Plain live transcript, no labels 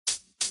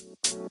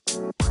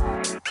What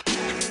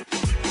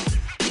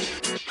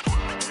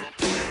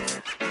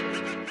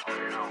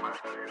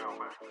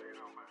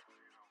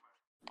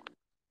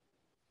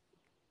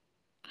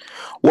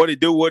it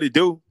do? What it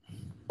do?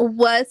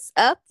 What's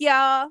up,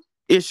 y'all?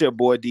 It's your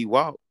boy D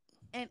Walk.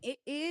 And it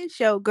is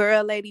your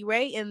girl, Lady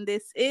Ray, and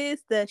this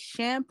is the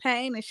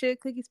Champagne and Sugar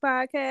Cookies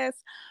podcast,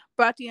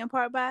 brought to you in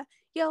part by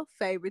your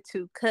favorite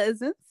two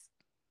cousins,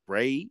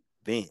 Ray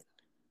Vin.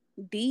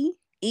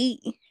 D.E.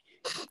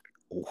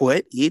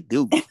 What it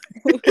do?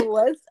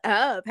 What's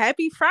up?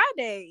 Happy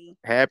Friday.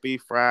 Happy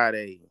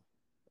Friday.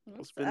 What's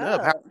What's been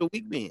up? How's up? the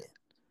week been?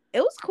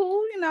 It was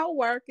cool,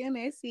 working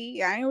and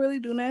see. I ain't really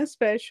do nothing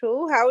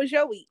special. How was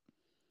your week?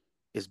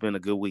 It's been a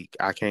good week.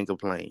 I can't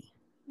complain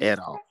at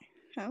all.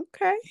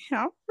 Okay,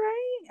 all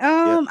right.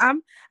 Yeah,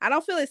 I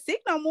don't feel as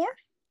sick no more.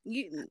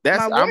 My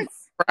I'm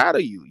voice. proud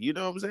of you. You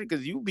know what I'm saying?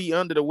 Because you be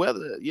under the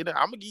weather. I'm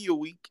gonna give you a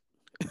week.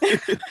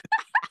 Give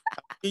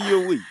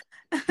you a week.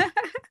 All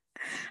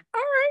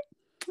right.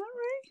 All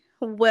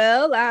right.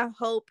 Well, I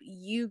hope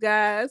y'all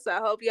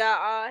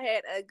all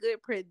had a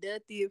good,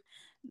 productive,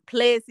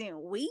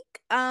 pleasant week.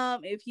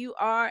 If you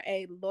are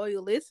a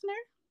loyal listener,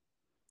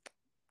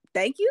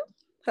 thank you.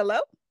 Hello.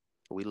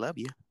 We love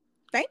you.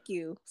 Thank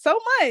you so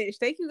much.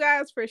 Thank you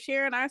guys for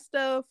sharing our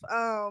stuff.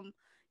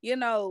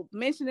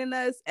 Mentioning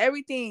us,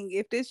 everything.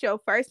 If this your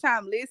first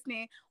time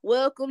listening,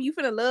 welcome. You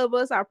finna love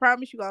us. I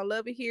promise you gonna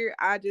love it here.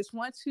 I just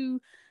want to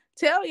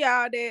tell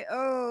y'all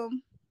that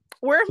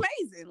we're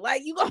amazing.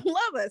 Like, you gonna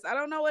love us. I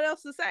don't know what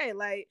else to say.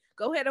 Like,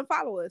 go ahead and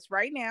follow us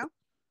right now.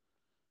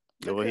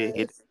 Go ahead,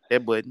 hit Because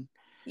that button.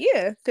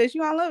 yeah, because you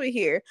gonna love it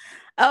here.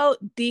 Oh,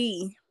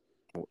 D.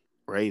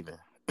 Raven.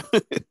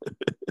 Because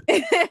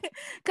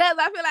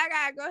I feel like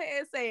I go ahead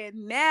and say it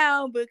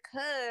now,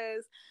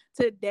 because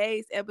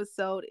today's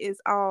episode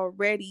is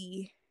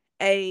already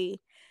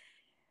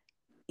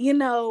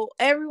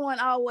everyone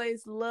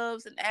always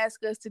loves and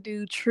asks us to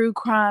do true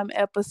crime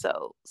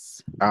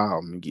episodes.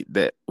 Get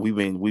that. We've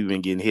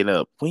been getting hit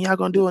up. When y'all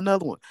gonna do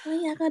another one?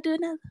 When y'all gonna do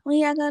another? When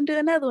y'all gonna do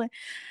another one?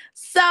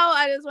 So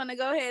I just want to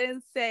go ahead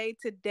and say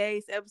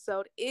today's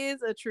episode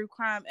is a true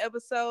crime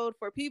episode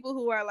for people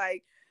who are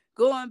like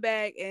going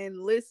back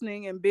and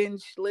listening and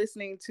binge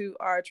listening to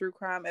our true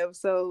crime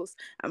episodes.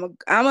 I'm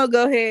gonna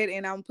go ahead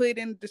and I'm put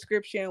in the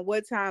description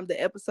what time the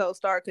episode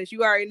starts, because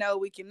you already know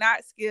we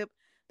cannot skip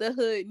the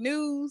hood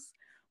news.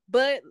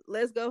 But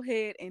let's go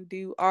ahead and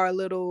do our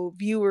little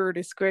viewer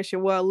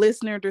discretion,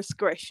 listener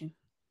discretion.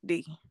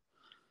 D.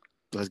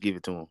 Let's give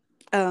it to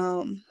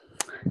him.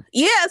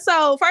 Yeah,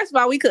 so first of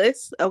all, we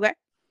cuss, okay?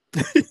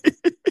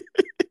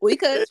 We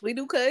cuss, we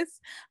do cuss.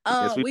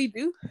 Yes, we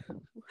do.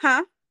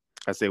 Huh?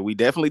 I said we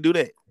definitely do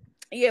that.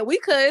 Yeah, we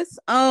cuss.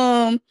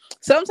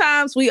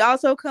 Sometimes we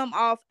also come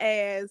off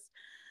as,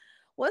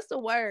 what's the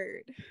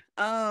word?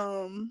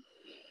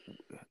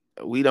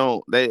 We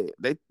don't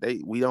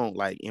we don't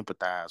like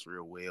empathize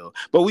real well,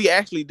 but we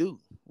actually do.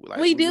 Like,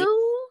 we do.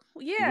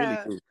 We really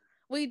Yeah. do.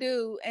 We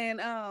do.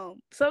 And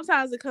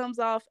sometimes it comes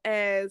off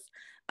as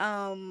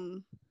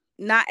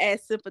not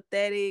as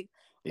sympathetic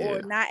Yeah.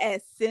 or not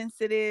as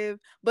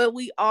sensitive, but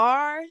we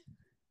are.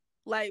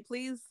 Like,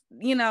 please,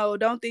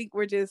 don't think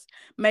we're just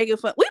making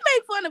fun. We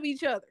make fun of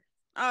each other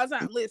all the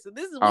time. Listen,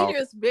 we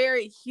just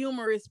very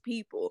humorous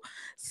people.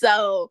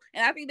 So,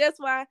 and I think that's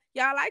why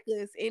y'all like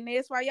us, and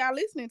that's why y'all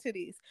listening to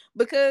this,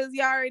 because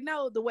y'all already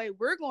know the way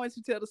we're going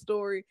to tell the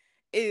story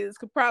is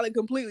probably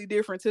completely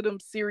different to them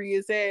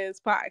serious ass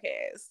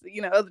podcasts,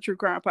 other true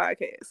crime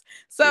podcasts.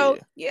 So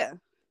yeah.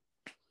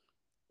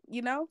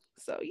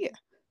 So yeah.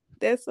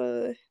 That's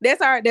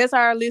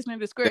our listener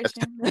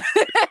discretion.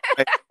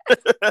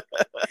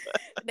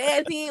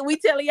 That's it. We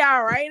telling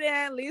y'all right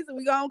now. Listen,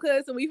 we gonna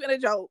cuss and we finna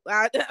joke.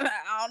 I don't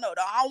know.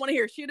 I don't want to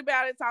hear shit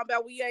about it. Talking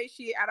about we ain't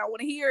shit. I don't want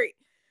to hear it.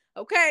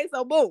 Okay,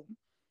 so boom.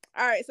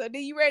 All right, so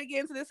then you ready to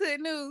get into this hood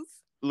news?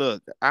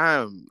 Look,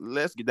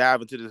 let's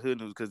dive into this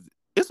hood news, because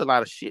it's a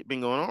lot of shit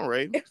been going on,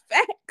 right?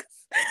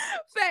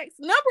 Facts.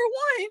 Number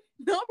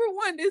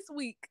one this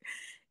week,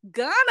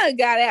 Ghana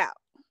got out.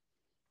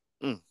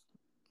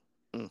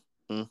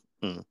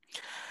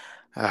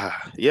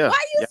 Yeah. Why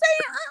you saying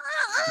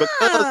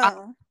Because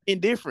I'm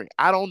indifferent.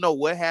 I don't know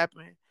what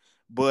happened,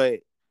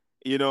 but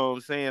you know what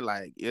I'm saying?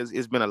 Like,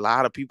 it's been a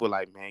lot of people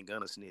like, man,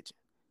 Gunna snitching.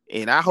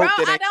 And I hope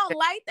I don't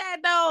like that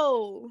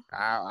though.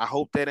 I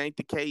hope that ain't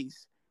the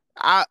case.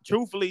 I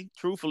truthfully,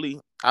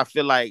 I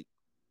feel like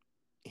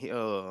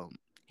him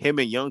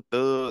and Young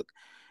Thug,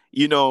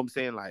 you know what I'm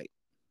saying? Like,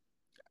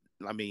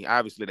 I mean,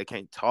 obviously they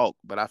can't talk,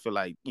 but I feel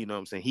like, you know what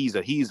I'm saying,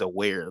 he's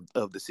aware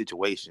of the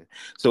situation.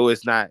 So I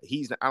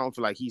don't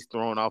feel like he's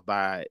thrown off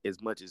by it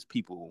as much as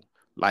people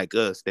like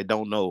us that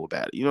don't know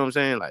about it. You know what I'm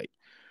saying? Like,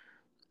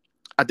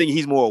 I think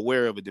he's more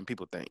aware of it than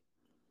people think.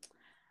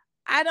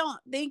 I don't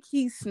think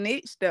he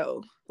snitched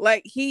though.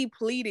 Like, he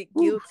pleaded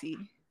guilty.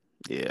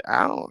 Yeah,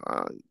 I don't.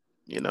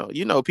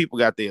 People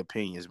got their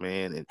opinions,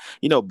 man, and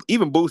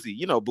even Boosie.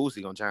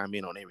 Boosie gonna chime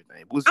in on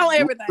everything.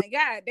 Everything.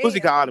 God damn.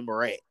 Boosie called him a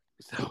rat.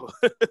 So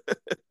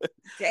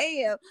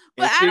Damn.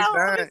 But and I six don't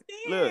nine,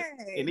 look, and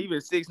understand. even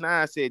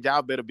 6ix9ine said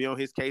y'all better be on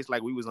his case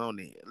like we was on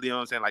there. You know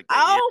what I'm saying? Like that.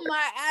 Oh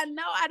my, I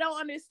know, I don't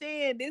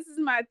understand. This is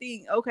my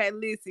thing. Okay,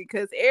 listen,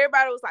 because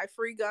everybody was like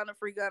free Gunna,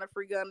 free Gunna,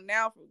 free Gunna.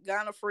 Now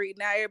Gunna free.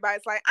 Now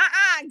everybody's like,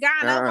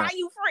 Gunna, Uh-uh. why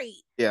you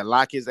free? Yeah,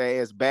 lock his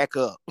ass back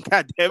up.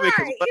 God damn it,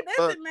 because Right. It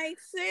doesn't make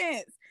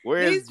sense.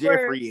 where's These were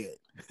Jeffrey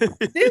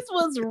this at?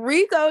 was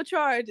RICO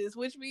charges,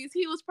 which means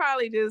he was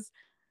probably just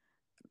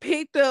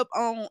picked up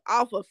on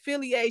off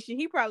affiliation.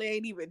 He probably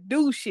ain't even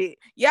do shit.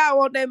 Y'all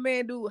want that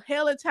man do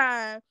hella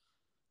time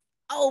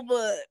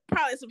over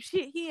probably some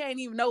shit he ain't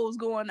even know what's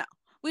going on.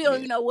 We don't Yeah,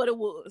 even know what it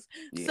was.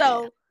 yeah.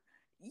 So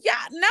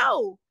yeah,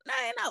 no.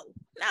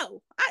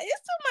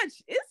 It's too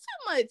much. It's too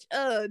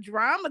much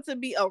drama to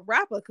be a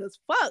rapper. Cause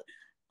fuck,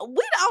 we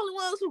the only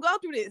ones who go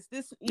through this.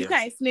 This you Yeah.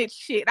 can't snitch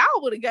shit. I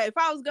would have got if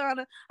I was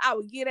gonna. I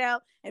would get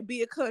out and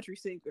be a country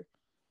singer.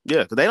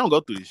 Yeah, because they don't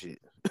go through this shit.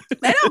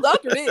 They don't go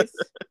through this.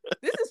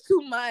 This is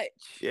too much.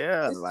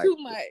 Yeah, It's like too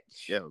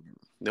much. yeah,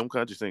 them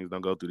country singers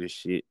don't go through this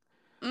shit.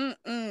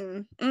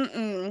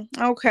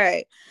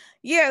 Okay.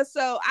 Yeah,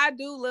 so I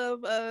do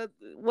love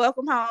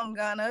Welcome Home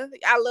Gunna.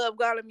 I love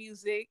Gunna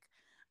music.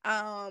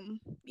 Yeah,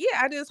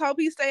 I just hope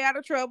he stay out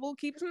of trouble,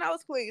 keep his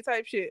nose clean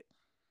type shit.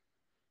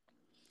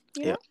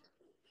 You Yeah. know?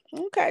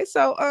 Okay,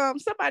 so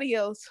somebody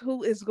else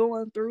who is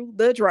going through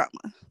the drama.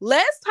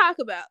 Let's talk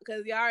about,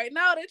 because y'all already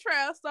know the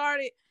trial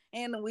started,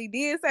 and we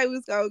did say we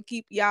was gonna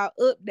keep y'all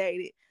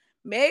updated.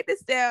 Meg Thee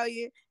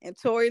Stallion and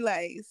Tory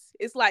Lanez.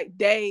 It's like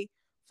day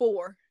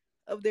 4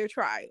 of their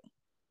trial.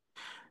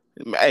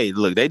 Hey,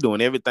 look, they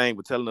doing everything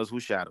but telling us who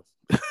shot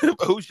her.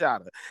 Who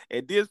shot her.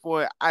 At this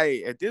point,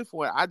 I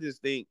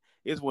just think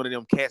it's one of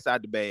them cats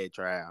out the bag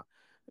trial.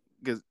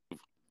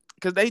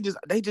 Because they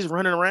just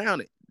running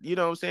around it. You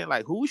know what I'm saying?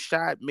 Like, who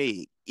shot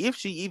Meg? If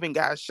she even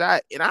got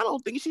shot, and I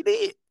don't think she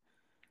did.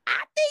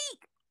 I think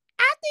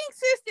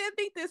sis didn't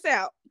think this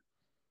out.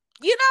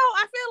 You know,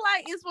 I feel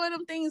like it's one of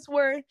them things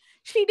where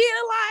she did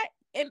a lot,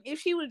 and if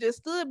she would have just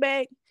stood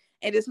back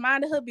and just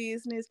minded her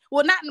business,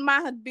 well, not to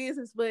mind her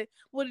business, but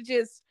would have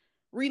just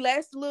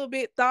relaxed a little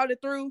bit, thought it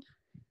through,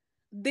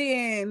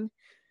 then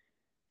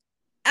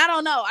I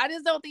don't know. I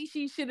just don't think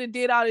she should have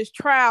did all this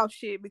trial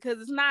shit because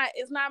it's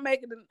not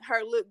making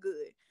her look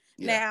good.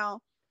 Yeah.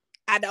 Now,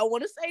 I don't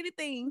want to say the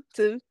thing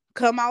to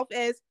come off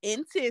as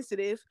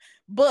insensitive,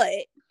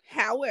 but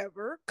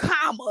however,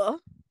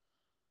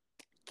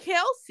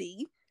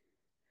 Kelsey,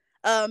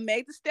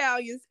 Meg Thee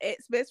Stallion's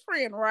ex-best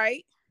friend,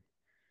 right?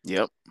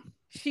 Yep.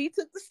 She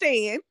took the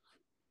stand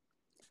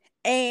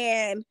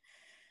and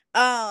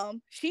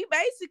she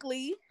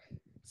basically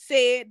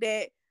said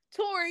that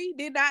Tory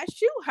did not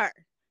shoot her.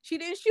 She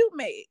didn't shoot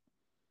Meg.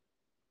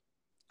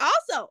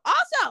 Also,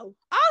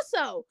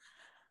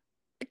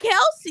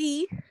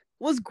 Kelsey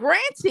was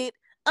granted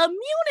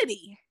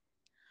immunity.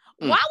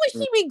 Why would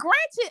she be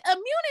granted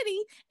immunity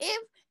if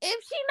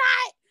she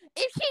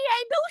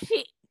ain't do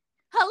shit?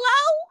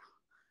 Hello?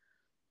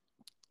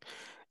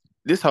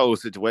 This whole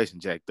situation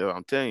jacked up.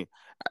 I'm telling you,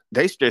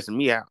 they stressing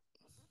me out.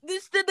 The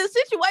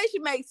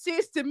situation makes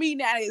sense to me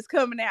now that it's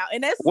coming out,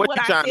 and that's What what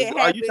you I trying said to?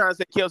 happened. Are you trying to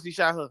say Kelsey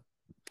shot her?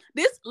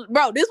 This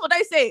what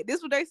they said.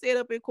 This what they said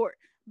up in court.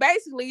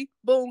 Basically,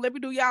 boom. Let me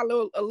do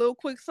y'all a little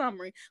quick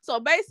summary. So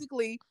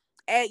basically,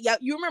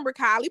 you remember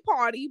Kylie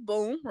party?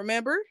 Boom.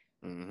 Remember?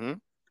 Mm-hmm.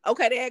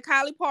 Okay, they had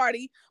Kylie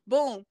party.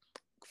 Boom.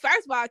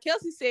 First of all,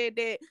 Kelsey said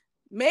that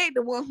Meg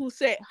the one who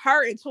set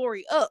her and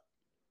Tory up.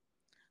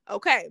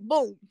 Okay,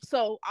 boom.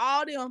 So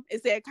all them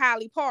is at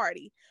Kylie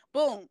party.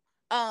 Boom.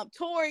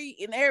 Tory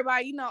and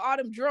everybody, all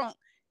them drunk.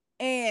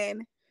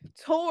 And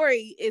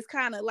Tory is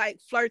kind of like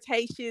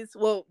flirtatious.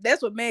 Well,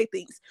 that's what Meg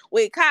thinks.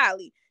 With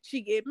Kylie,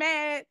 she get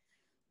mad.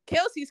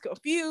 Kelsey's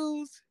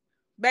confused.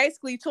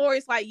 Basically,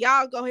 Tory's like,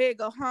 y'all go ahead,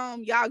 go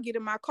home. Y'all get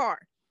in my car.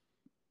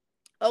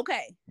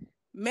 Okay.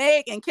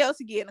 Meg and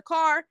Kelsey get in the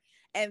car.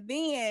 And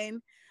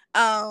then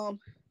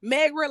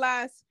Meg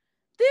realized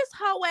this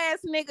hoe ass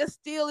nigga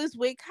still is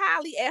with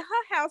Kylie at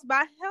her house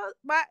by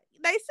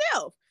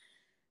theyself.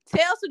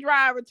 Tells the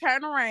driver,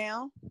 turn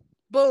around.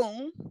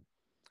 Boom.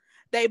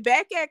 They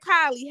back at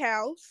Kylie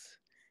house.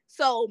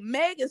 So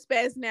Meg is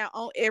spazzing out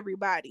on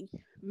everybody.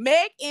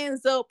 Meg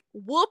ends up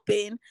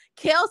whooping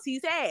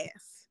Kelsey's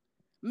ass.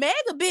 Meg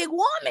a big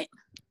woman.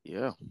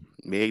 Yeah.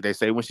 Meg, they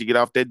say when she get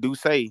off that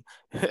Douce, hey,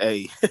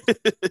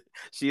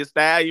 she a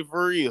stallion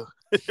for real.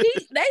 They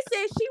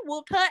said she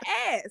whooped her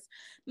ass.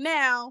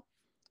 Now,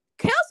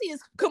 Kelsey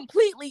is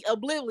completely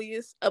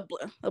oblivious.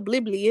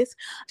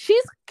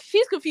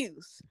 She's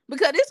confused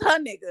because it's her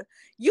nigga.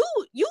 You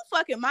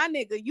fucking my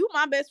nigga. You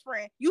my best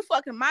friend. You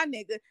fucking my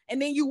nigga,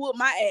 and then you whoop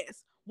my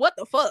ass. What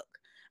the fuck?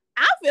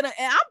 I'm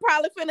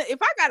probably finna. If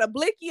I got a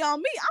blicky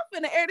on me,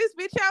 I'm finna air this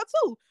bitch out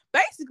too.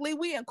 Basically,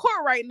 we in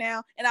court right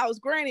now, and I was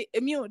granted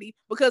immunity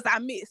because I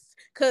missed.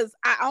 Because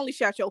I only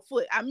shot your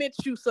foot. I meant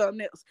to shoot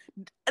something else.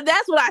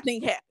 That's what I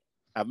think happened.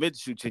 I meant to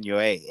shoot in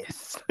your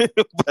ass.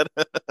 but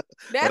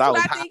that's what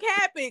I think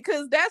happened.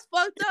 Because that's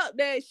fucked up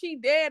that she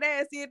dead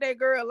ass did that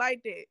girl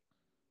like that.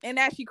 And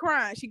now she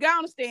crying. She got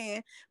on the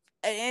stand.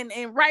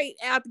 and right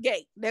out the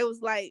gate, they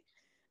was like,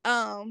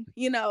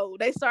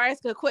 they started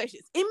asking her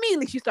questions.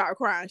 Immediately, she started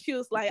crying. She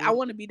was like, "I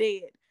want to be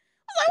dead."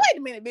 I was like, "Wait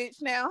a minute,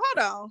 bitch. Now, hold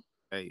on."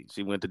 Hey,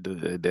 she went to do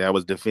that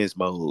was defense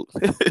mode.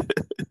 Hold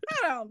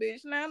on,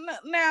 bitch.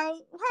 Now,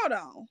 hold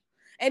on.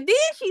 And then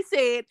she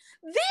said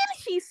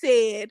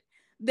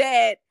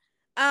that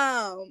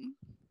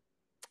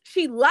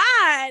she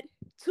lied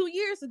 2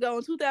 years ago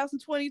in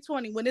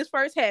 2020 when this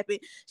first happened.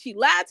 She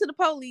lied to the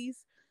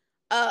police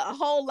a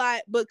whole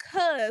lot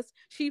because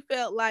she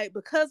felt like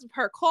because of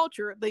her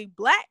culture, the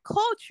black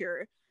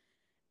culture,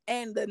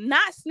 and the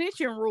not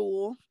snitching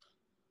rule,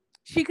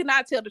 she could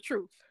not tell the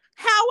truth.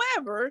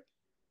 However,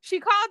 she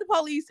called the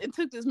police and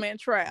took this man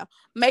to trial.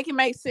 Make it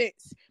make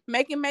sense.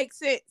 Make it make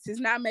sense.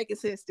 It's not making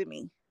sense to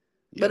me.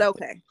 Yeah. But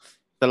okay.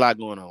 There's a lot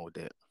going on with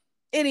that.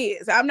 It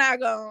is. I'm not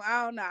going,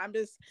 I don't know. I'm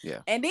just, yeah.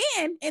 And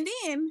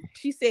then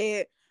she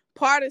said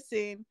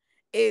Partisan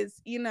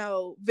is,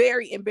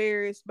 very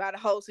embarrassed by the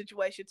whole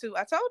situation too.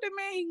 I told him,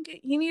 man,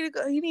 he need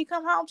to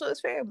come home to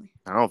his family.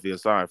 I don't feel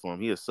sorry for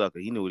him. He a sucker.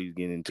 He knew what he was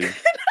getting into. That's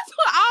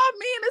what all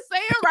men are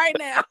saying right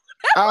now.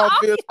 I don't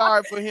feel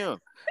sorry for him.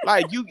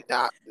 Like you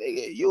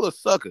a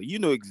sucker. You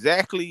know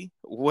exactly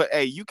what.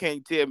 Hey, you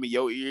can't tell me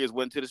your ears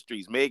went to the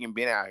streets. Megan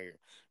been out here.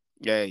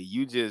 Yeah,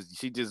 she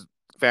just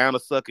found a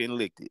sucker and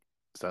licked it.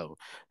 So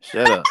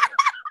shut up. Damn.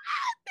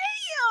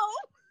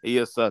 He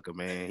a sucker,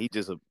 man. He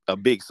just a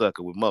big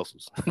sucker with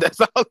muscles.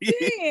 That's all he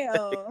is.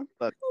 Damn.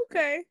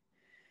 Okay.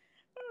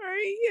 All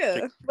right.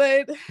 Yeah.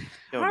 But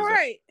all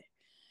right.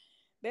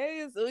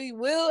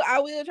 I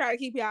will try to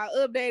keep y'all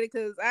updated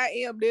because I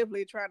am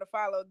definitely trying to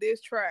follow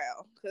this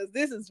trial because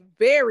this is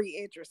very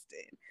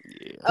interesting.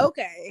 Yeah.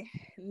 Okay.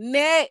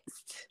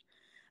 Next.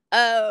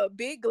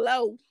 Big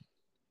Glow.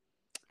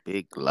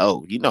 Big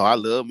Glow. You know I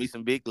love me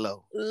some Big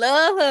Glow.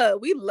 Love her.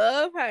 We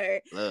love her.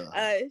 Love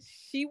her.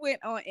 She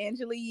went on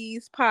Angela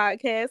Yee's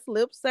podcast,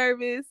 Lip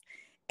Service,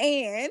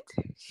 and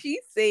she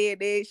said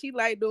that she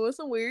liked doing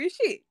some weird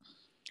shit.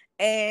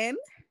 And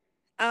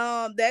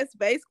that's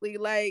basically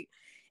like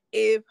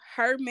if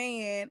her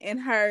man and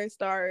her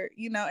start,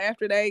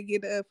 after they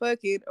get a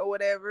fucking or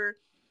whatever,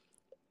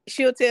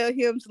 she'll tell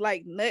him to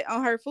like nut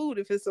on her food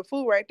if it's a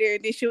food right there,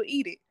 and then she'll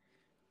eat it.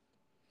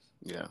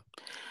 Yeah,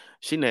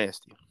 she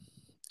nasty,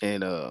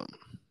 and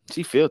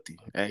she filthy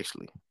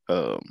actually.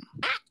 What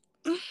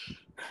is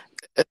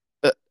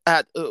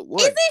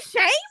it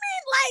shaming?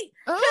 Like,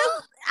 I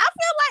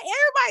feel like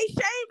everybody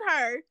shamed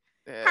her.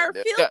 Her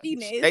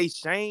filthiness. They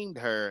shamed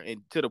her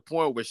and to the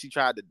point where she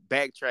tried to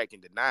backtrack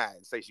and deny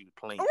and say she was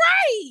clean.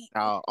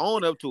 Right.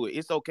 Own up to it.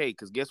 It's okay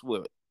because guess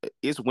what?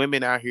 It's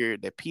women out here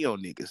that pee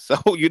on niggas. So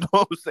you know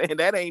what I'm saying?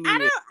 That ain't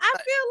even. I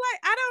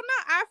don't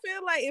know. I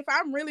feel like if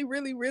I'm really,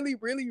 really, really,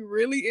 really,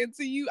 really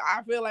into you,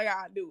 I feel like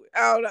I'll do it.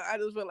 I don't know. I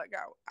just feel like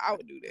I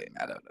would do that.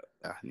 I don't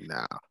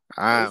know.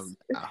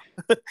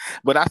 No.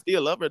 But I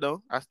still love her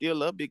though. I still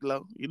love Big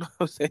Glow. You know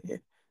what I'm saying?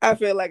 I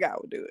feel like I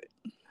would do it.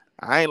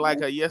 I ain't like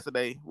her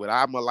yesterday, but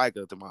I'm gonna like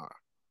her tomorrow.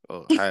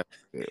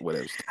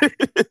 Whatever.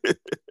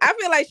 I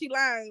feel like she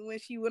lied when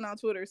she went on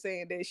Twitter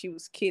saying that she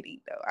was kidding,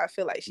 though. I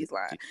feel like she's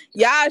lying.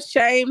 Y'all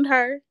shamed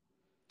her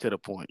to the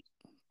point.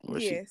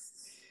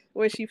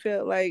 Where she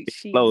felt like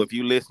she. Flo, if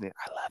you listening,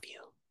 I love you.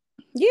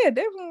 Yeah,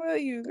 definitely love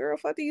you, girl.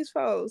 Fuck these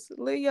folks.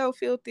 Live your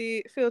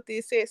filthy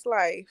sex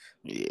life.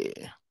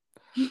 Yeah.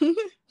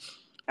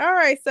 All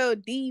right, so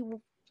D.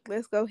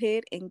 Let's go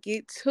ahead and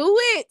get to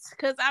it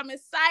because I'm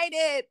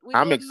excited.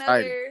 I'm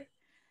excited.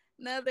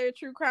 Another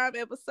true crime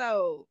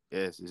episode.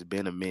 Yes, it's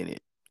been a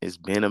minute.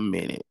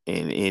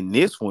 And in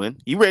this one,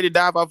 you ready to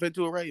dive off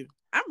into it, Raven?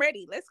 I'm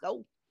ready. Let's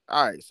go.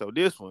 All right, so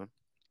this one,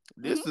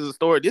 this is a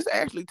story. This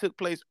actually took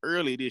place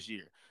early this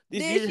year.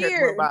 This year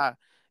has went by.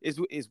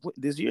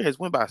 This year has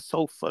went by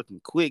so fucking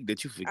quick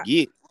that you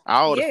forget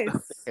all the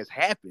stuff that has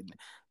happened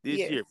this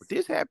year. But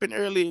this happened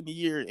early in the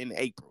year in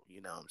April.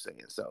 You know what I'm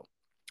saying? So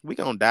we're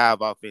going to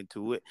dive off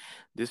into it.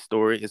 This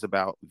story is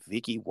about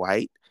Vickey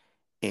White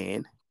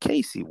and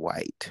Casey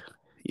White.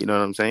 You know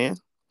what I'm saying?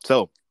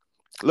 So,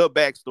 a little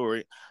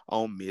backstory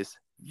on Miss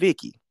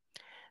Vickey.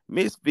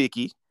 Miss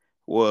Vickey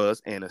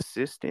was an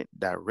assistant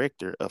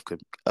director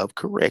of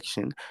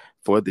correction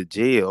for the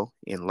jail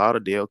in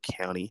Lauderdale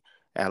County,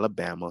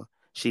 Alabama.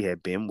 She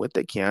had been with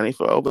the county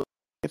for over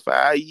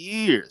 5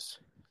 years.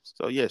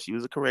 So, yeah, she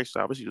was a corrections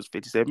officer. She was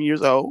 57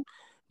 years old.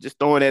 Just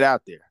throwing it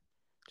out there.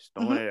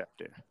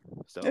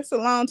 So it's a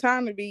long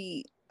time to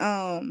be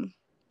at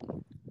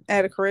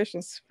a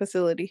corrections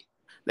facility.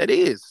 That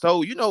is.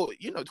 So,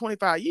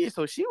 25 years.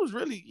 So she was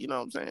really, you know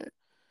what I'm saying?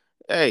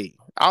 Hey,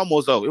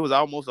 almost over. It was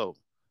almost over.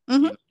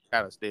 Mm-hmm.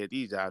 Gotta stay at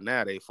these jobs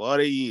nowadays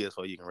 40 years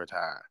before you can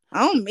retire.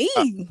 On me.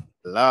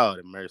 Lord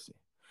have mercy.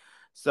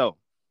 So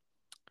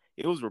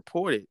it was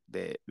reported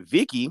that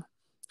Vickey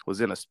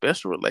was in a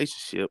special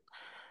relationship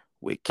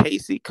with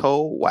Casey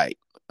Cole White,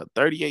 a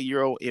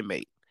 38-year-old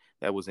inmate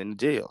that was in the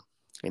jail.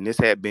 And this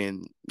had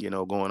been,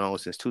 going on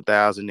since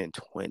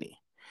 2020.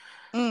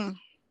 I'm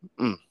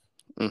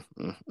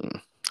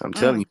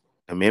telling you,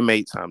 them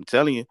inmates, I'm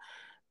telling you,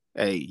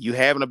 hey, you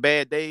having a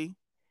bad day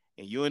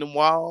and you in them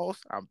walls,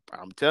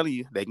 I'm telling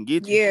you, they can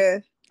get you. Yeah.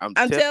 I'm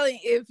I'm telling. telling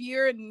you, if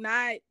you're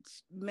not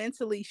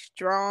mentally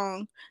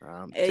strong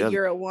I'm and telling.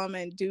 you're a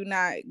woman, do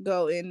not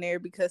go in there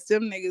because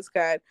them niggas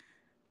got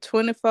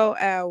 24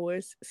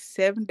 hours,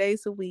 7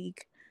 days a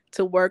week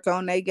to work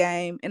on their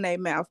game and their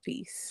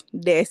mouthpiece.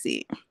 That's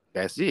it.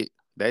 That's it.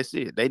 That's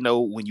it. They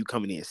know when you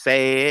coming in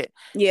sad.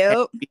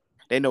 Yep.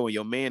 They know when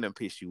your man done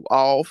piss you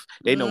off.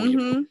 They know when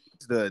your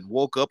Mm-hmm. done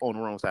woke up on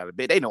the wrong side of the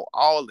bed. They know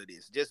all of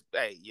this. Just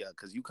hey, yeah,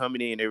 because you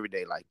coming in every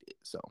day like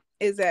that.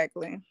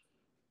 Exactly.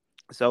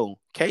 So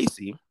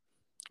Casey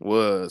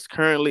was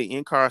currently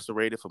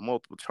incarcerated for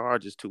multiple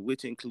charges, to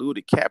which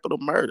included capital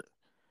murder.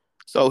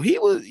 So he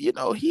was,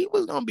 he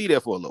was gonna be there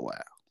for a little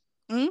while.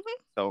 Mm-hmm.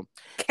 So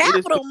it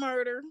is Capital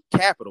murder.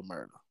 capital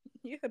murder.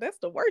 Yeah, that's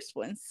the worst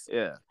ones.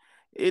 Yeah.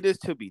 It is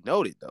to be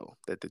noted, though,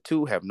 that the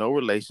two have no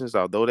relations,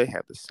 although they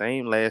have the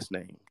same last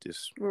name.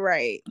 Just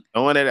Right.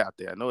 throwing it out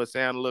there. I know it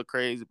sounds a little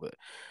crazy, but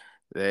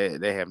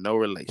they have no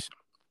relation.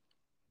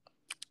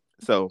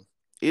 So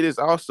it is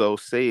also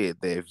said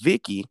that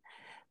Vickey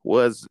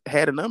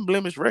had an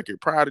unblemished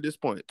record prior to this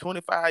point.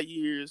 25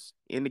 years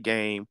in the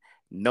game,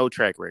 no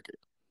track record,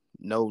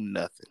 no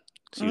nothing.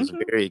 She was a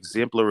Mm-hmm. very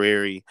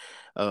exemplary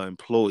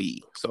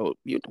employee. So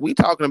we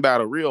talking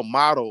about a real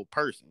model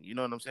person. You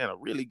know what I'm saying? A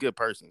really good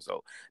person.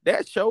 So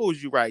that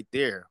shows you right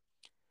there,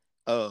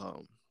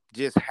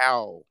 just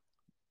how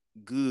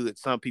good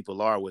some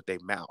people are with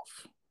their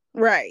mouth.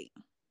 Right.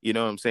 You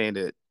know what I'm saying?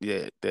 That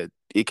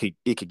it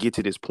could get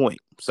to this point.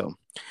 So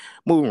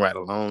moving right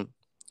along.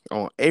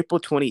 On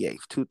April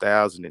 28th,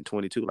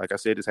 2022, like I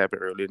said, this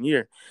happened earlier in the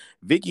year,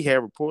 Vickey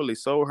had reportedly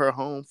sold her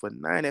home for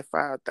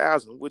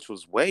 $95,000, which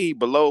was way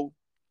below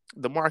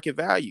the market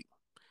value.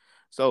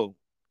 So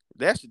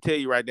that should tell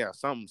you right now,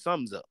 something's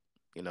up.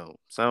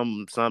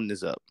 Something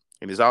is up.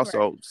 And it's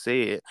also Right.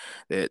 said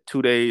that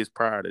 2 days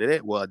prior to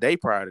that, well, a day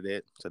prior to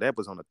that, so that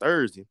was on a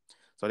Thursday.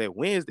 So that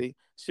Wednesday,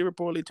 she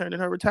reportedly turned in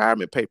her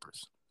retirement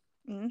papers.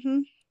 Mm-hmm.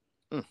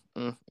 Mm,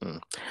 mm,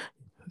 mm.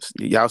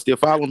 Y'all still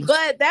following us?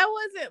 But that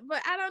wasn't.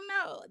 But I don't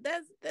know. I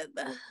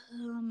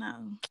don't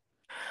know.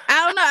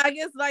 I don't know. I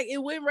guess like it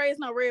wouldn't raise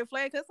no red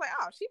flag because like,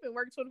 oh, she been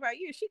working 25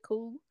 years. She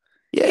cool.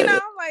 Yeah,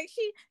 Like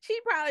she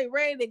probably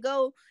ready to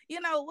go. The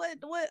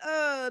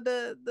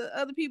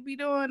other people be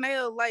doing,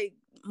 they'll like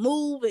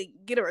move and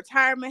get a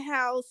retirement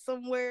house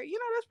somewhere.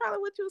 That's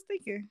probably what you was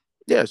thinking.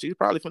 yeah, she's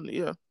probably from the,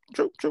 yeah.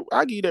 True.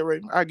 I give you that,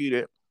 Ray. I give you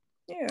that.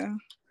 Yeah.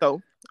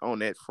 So on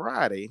that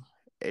Friday,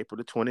 April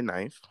the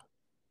 29th,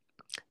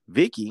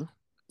 Vickey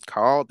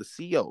called the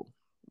CO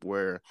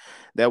where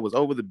that was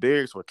over the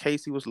barracks where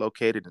Casey was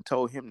located and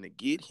told him to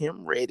get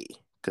him ready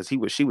because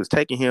she was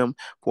taking him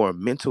for a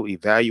mental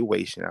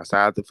evaluation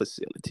outside the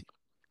facility.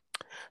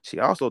 She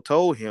also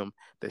told him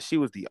that she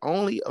was the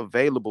only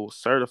available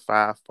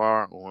certified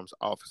firearms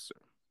officer.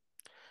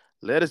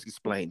 Let us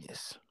explain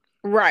this.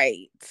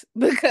 Right.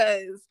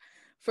 Because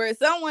for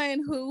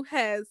someone who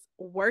has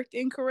worked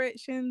in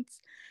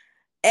corrections,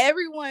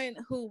 everyone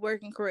who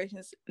work in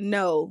corrections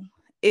know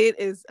it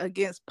is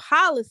against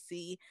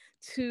policy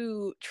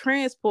to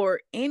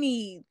transport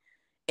any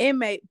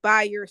inmate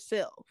by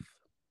yourself.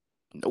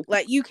 Nope.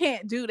 Like you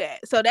can't do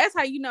that. So that's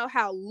how you know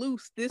how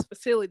loose this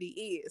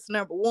facility is.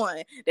 Number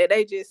one, that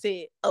they just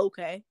said,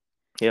 okay.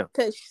 Yeah.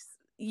 Because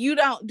you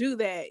don't do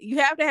that. You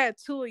have to have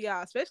two of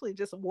y'all, especially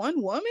just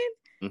one woman.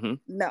 Mm-hmm.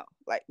 No,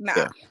 like nah.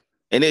 Yeah.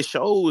 And it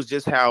shows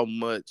just how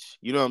much,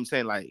 you know what I'm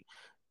saying? Like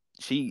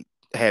she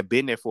had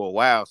been there for a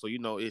while. So,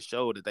 it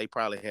showed that they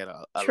probably had a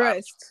lot of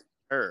Trust.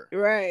 her.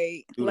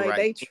 Right. Do the Like right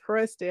they thing.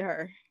 trusted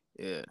her.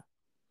 Yeah.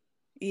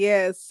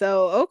 Yeah.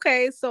 So,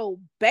 okay. So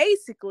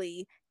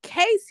basically,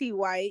 Casey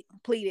White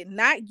pleaded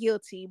not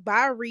guilty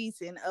by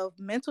reason of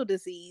mental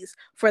disease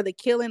for the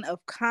killing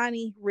of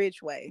Connie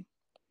Ridgway,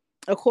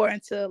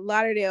 according to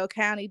Lauderdale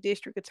County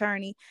District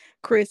Attorney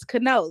Chris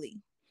Cannoli.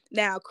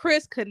 Now,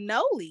 Chris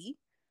Cannoli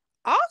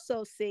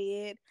also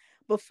said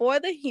before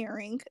the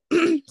hearing,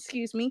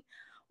 excuse me,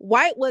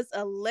 White was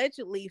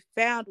allegedly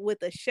found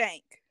with a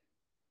shank.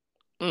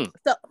 Mm.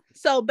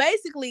 So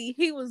basically,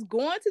 he was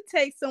going to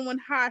take someone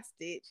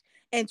hostage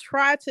and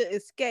try to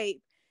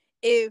escape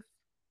if,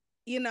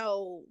 I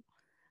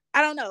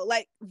don't know,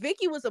 like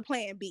Vickey was a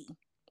plan B.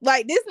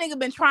 Like this nigga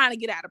been trying to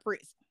get out of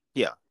prison.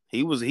 Yeah.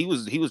 He was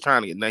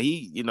trying to get, now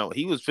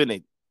he was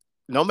finna,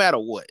 no matter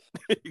what,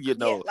 Yeah,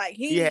 like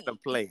he had a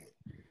plan.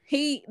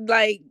 he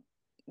like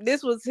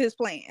this was his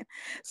plan.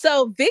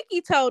 So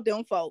Vickey told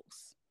them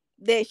folks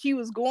that she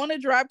was going to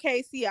drop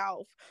Casey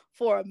off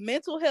for a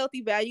mental health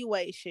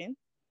evaluation.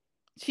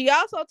 She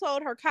also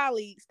told her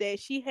colleagues that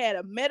she had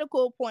a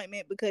medical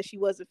appointment because she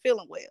wasn't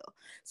feeling well.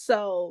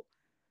 So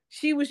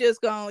she was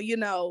just going,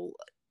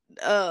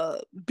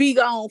 be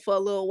gone for a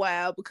little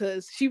while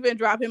because she been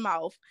dropping him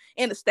off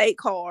in a state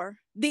car,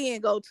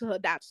 then go to her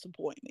doctor's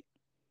appointment.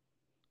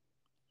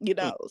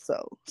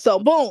 So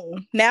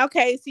boom. Now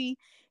Casey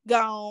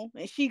gone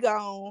and she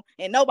gone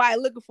and nobody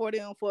looking for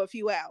them for a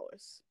few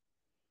hours.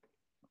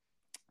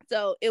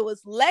 So it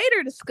was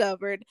later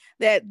discovered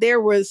that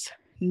there was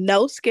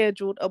no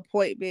scheduled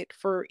appointment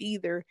for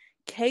either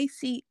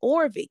Casey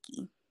or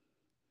Vickey.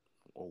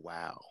 Oh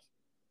wow.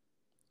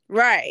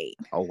 Right.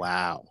 Oh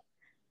wow.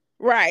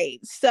 Right.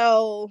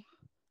 So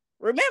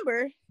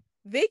remember,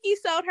 Vickey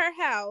sold her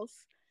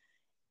house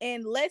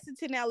in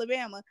Lexington,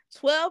 Alabama,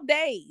 12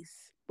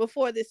 days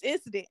before this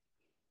incident.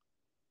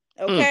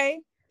 Mm, Okay.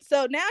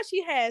 So now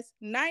she has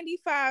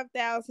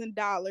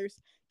 $95,000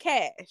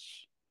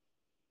 cash.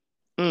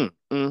 mm.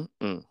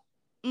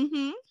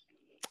 Mm-hmm.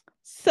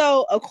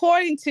 So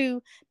according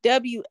to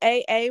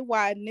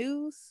WAAY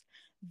News,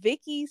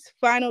 Vickey's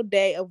final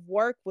day of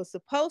work was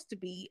supposed to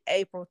be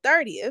April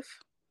 30th.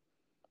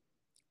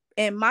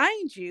 And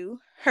mind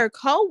you, her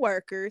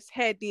co-workers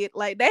they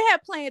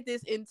had planned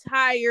this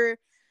entire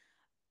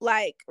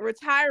like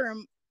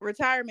retirement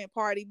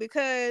party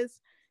because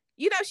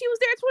she was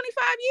there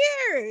 25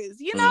 years,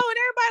 Mm. and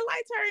everybody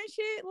liked her and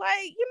shit.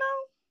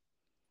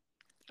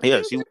 She Yeah,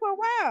 was there for a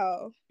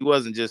while. she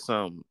wasn't just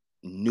some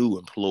new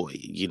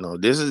employee.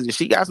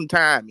 She got some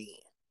time in.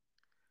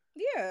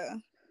 Yeah.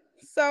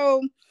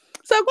 So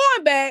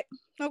going back,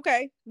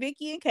 okay,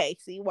 Vickey and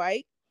Casey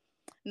White,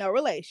 no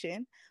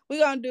relation.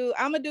 I'm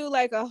gonna do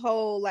like a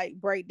whole like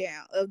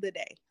breakdown of the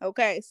day.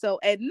 Okay. So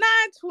at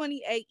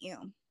 9:20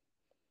 a.m.,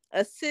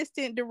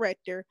 Assistant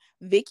Director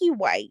Vickey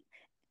White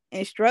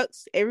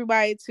instructs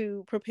everybody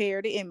to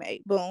prepare the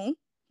inmate. Boom.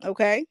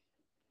 Okay.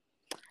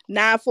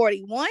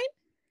 9:41,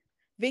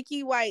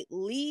 Vickey White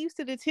leaves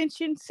the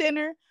detention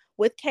center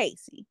with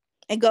Casey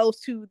and goes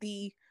to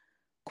the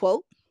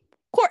quote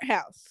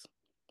courthouse.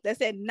 That's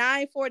at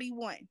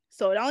 9:41.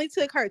 So it only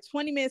took her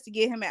 20 minutes to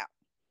get him out.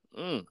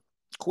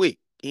 Quick,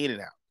 in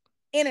and out.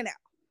 In and out.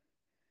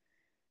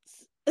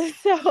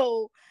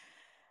 So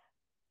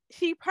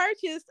she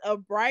purchased a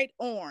bright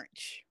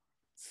reddish.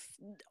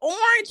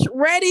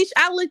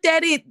 I looked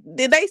at it.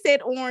 They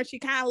said orange. She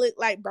kind of looked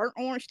like burnt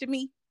orange to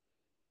me.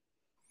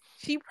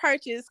 She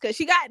purchased because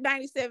she got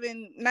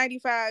 97,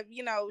 95.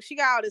 She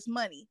got all this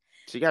money.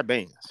 She got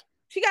bands.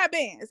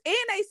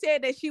 And they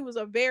said that she was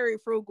a very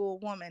frugal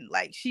woman.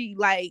 Like she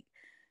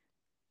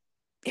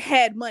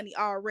had money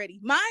already.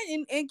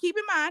 And keep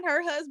in mind,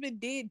 her husband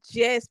did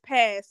just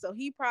pass, so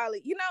he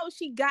probably,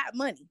 she got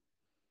money.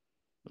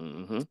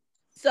 Mm-hmm.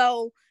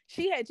 So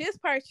she had just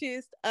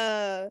purchased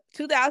a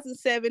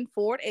 2007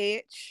 Ford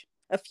Edge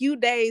a few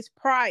days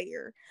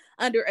prior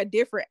under a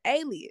different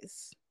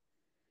alias.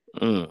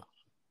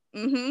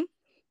 Mm-hmm.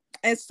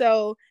 And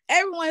so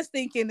everyone's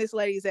thinking this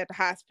lady's at the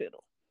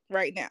hospital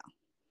right now.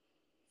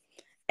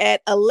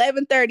 At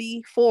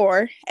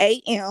 11:34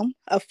 a.m.,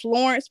 a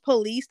Florence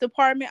Police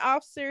Department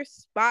officer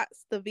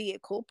spots the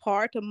vehicle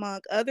parked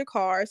among other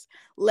cars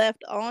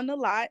left on the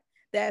lot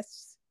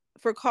that's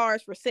for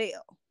cars for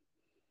sale.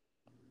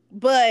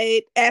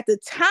 But at the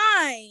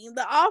time,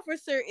 the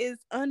officer is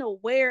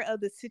unaware of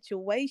the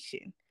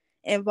situation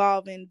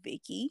involving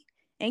Vickey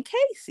and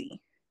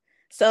Casey.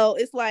 So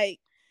it's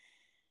like,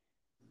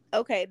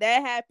 okay,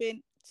 that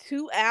happened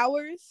 2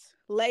 hours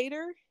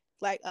later.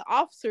 Like an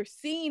officer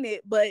seen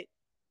it, but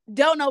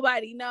don't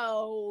nobody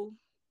know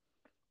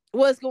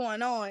what's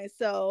going on.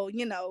 So,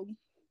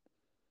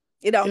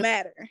 it don't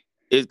matter.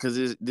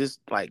 Because this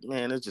like,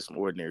 man, it's just some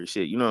ordinary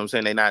shit. You know what I'm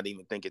saying? They're not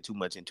even thinking too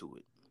much into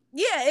it.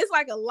 Yeah, it's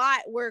like a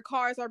lot where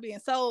cars are being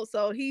sold.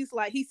 So he's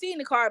seen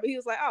the car, but he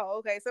was like, oh,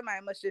 okay,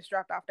 somebody must just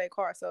dropped off their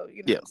car. So,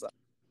 so,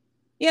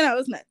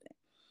 it's nothing.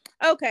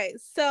 Okay,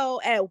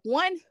 so at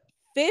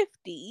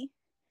 1:50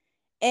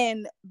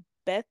 in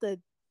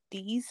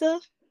Bethesda,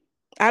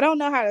 I don't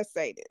know how to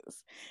say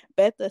this.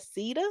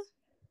 Bethesda?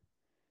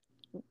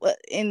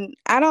 And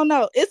I don't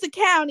know. It's a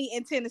county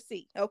in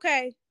Tennessee,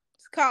 okay?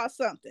 It's called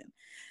something.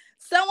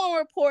 Someone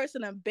reports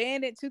an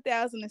abandoned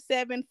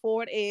 2007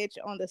 Ford Edge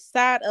on the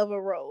side of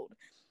a road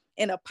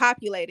in a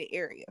populated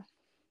area.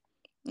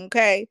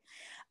 Okay.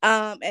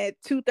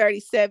 At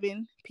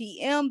 2:37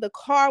 p.m., the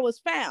car was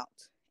found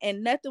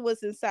and nothing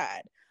was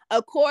inside.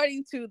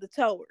 According to the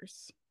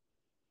towers,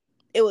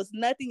 it was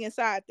nothing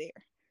inside there.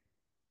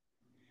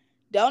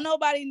 Don't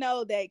nobody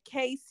know that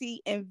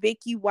Casey and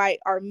Vickey White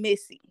are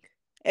missing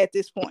at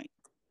this point.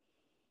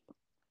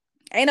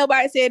 Ain't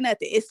nobody said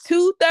nothing. It's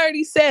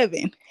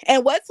 2:37.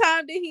 And what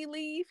time did he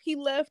leave? He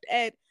left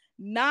at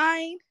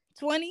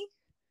 9:20.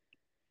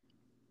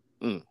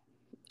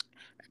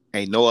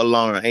 Ain't no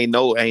alarm. Ain't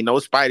no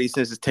spidey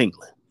senses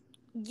tingling.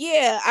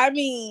 Yeah, I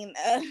mean,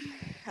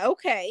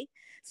 okay.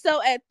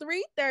 So at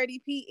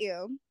 3:30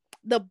 p.m.,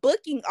 the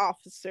booking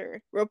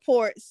officer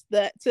reports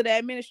that to the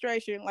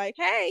administration, like,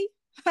 hey,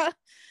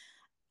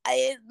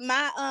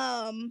 my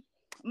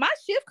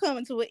shift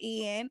coming to an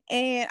end,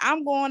 and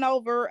I'm going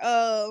over.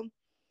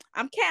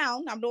 I'm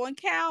doing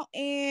count,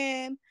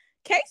 and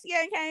Casey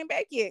ain't came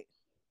back yet,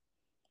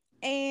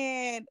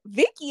 and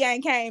Vickey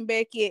ain't came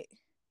back yet.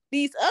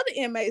 These other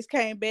inmates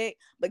came back,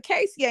 but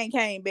Casey ain't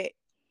came back.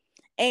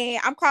 And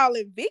I'm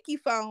calling Vickey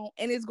phone,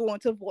 and it's going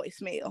to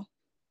voicemail.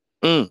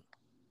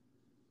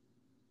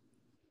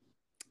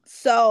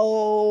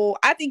 So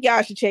I think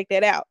y'all should check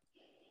that out.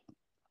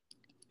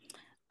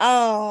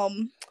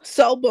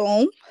 So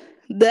boom,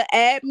 the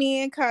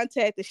admin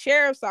contacted the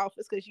sheriff's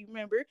office because you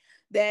remember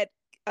that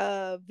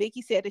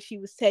Vickey said that she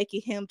was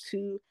taking him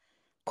to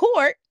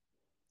court,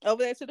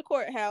 over there to the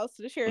courthouse,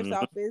 to the sheriff's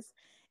Mm-hmm. office,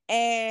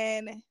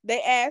 and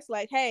they asked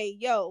like, "Hey,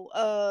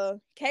 yo,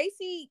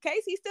 Casey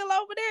still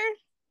over there?"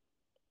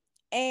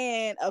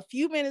 And a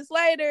few minutes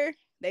later,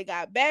 they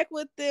got back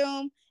with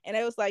them, and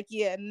it was like,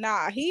 "Yeah,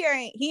 nah, he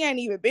ain't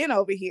even been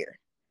over here."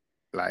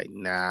 Like,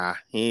 nah,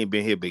 he ain't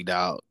been here, big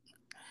dog.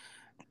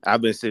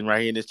 I've been sitting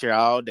right here in this chair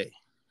all day.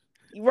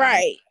 I ain't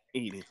Right.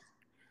 eating.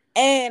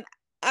 And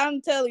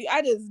I'm telling you,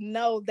 I just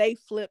know they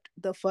flipped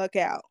the fuck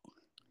out.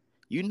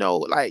 You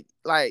know,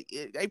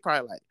 they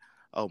probably like,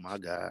 oh my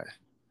god,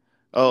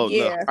 oh look,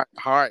 Yeah.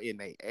 heart in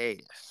their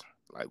ass.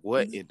 Like,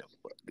 what in the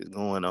fuck is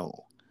going on?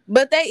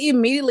 But they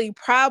immediately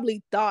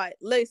probably thought,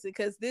 listen,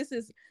 because this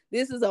is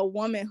a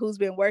woman who's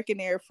been working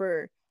there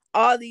for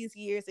all these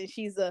years, and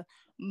she's a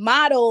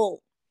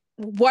model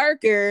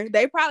worker.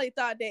 They probably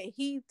thought that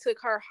he took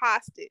her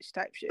hostage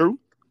type shit.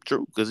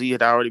 True, because he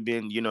had already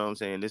been, you know what I'm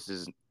saying, this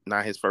is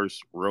not his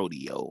first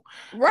rodeo.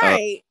 Uh,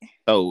 Right.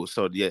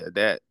 so yeah,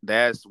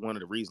 that's one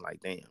of the reasons. Like,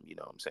 damn, you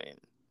know what I'm saying.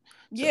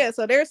 So Yeah,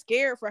 so they're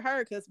scared for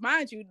her because,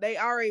 mind you, they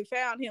already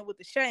found him with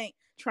the shank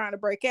trying to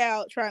break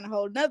out, trying to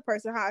hold another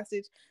person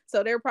hostage.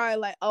 So they're probably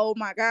like, oh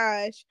my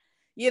gosh,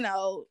 you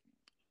know,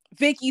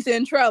 Vickey's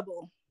in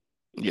trouble.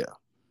 yeah,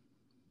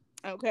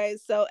 Okay,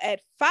 so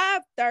at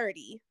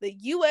 5:30, the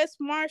U.S.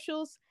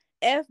 Marshals,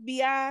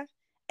 FBI,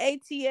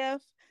 ATF,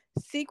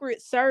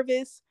 Secret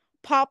Service,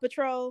 Paw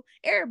Patrol,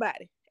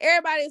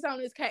 everybody's on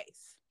this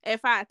case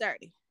at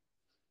 5:30.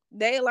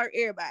 They alert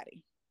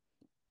everybody.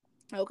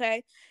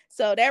 Okay,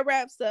 so that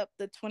wraps up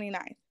the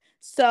 29th.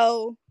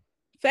 So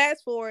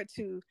fast forward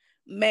to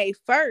May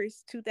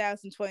 1st,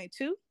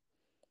 2022,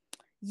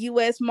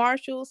 U.S.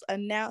 Marshals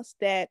announced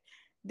that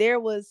there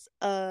was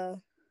a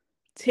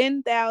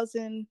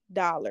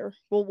 $10,000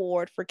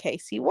 reward for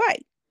Casey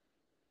White.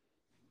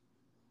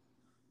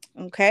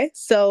 Okay,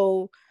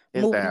 so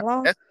ten moving thousand.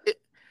 along. That's it.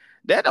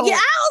 That Yeah, don't. I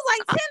was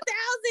like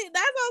 10,000.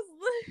 That's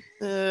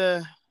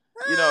Uh,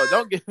 what.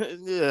 don't get.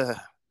 Yeah,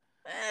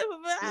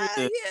 yeah,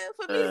 Yeah,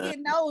 for me to get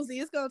nosy,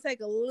 it's gonna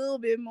take a little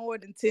bit more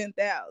than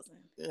 10,000.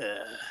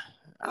 yeah.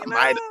 I You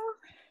might. know.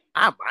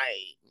 I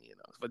might. You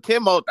know, for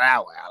 10 more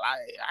hours.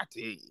 I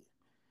tell you.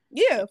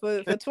 Yeah,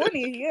 for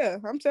 20, yeah,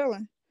 I'm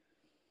telling.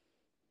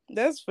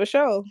 That's for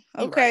sure.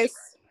 You Okay. right.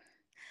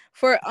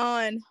 For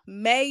on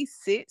May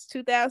 6,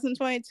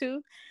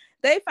 2022,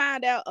 they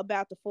find out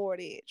about the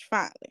Ford Edge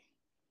finally.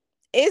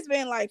 It's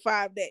been like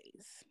 5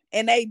 days.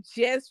 And they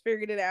just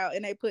figured it out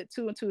and they put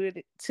two and two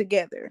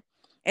together.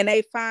 And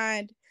they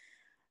found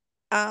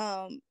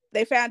out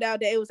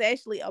that it was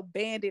actually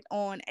abandoned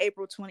on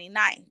April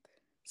 29th.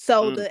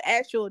 So Mm, the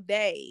actual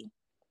day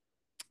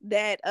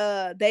that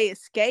they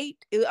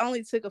escaped, it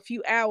only took a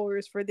few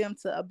hours for them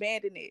to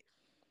abandon it.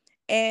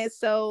 And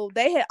so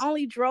they had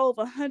only drove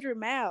 100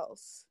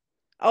 miles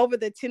over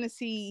the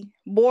Tennessee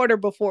border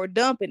before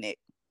dumping it.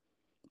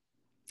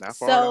 not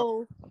far at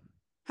all. So,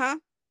 huh?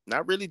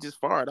 Not really just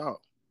far at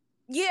all.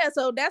 Yeah,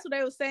 so that's what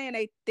they were saying.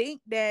 They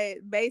think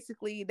that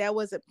basically that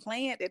wasn't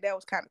planned, that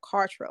was kind of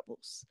car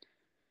troubles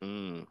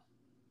Mm.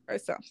 or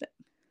something.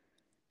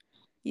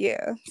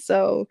 Yeah.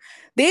 So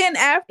then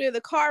after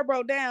the car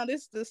broke down,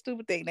 this is the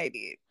stupid thing they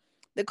did.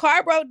 The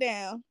car broke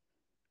down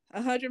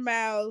 100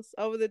 miles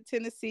over the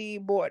Tennessee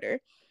border,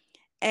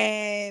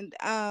 and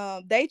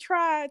they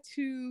tried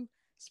to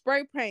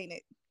spray paint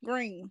it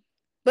green,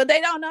 but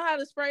they don't know how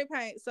to spray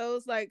paint, so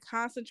it's like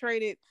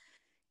concentrated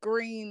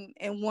green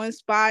in one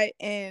spot,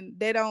 and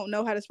they don't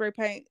know how to spray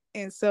paint,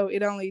 and so it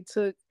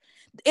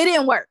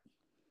didn't work.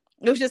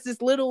 It was just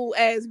this little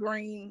ass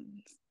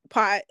green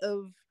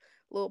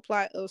little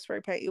plot of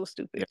spray paint. It was Yeah.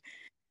 stupid.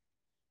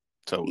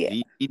 So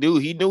Yeah. he knew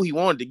he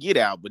wanted to get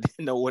out, but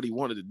didn't know what he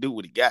wanted to do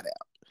when he got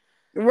out.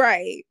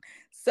 Right.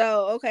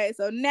 So okay,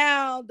 so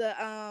now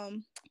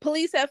the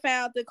police have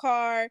found the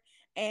car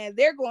and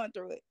they're going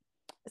through it.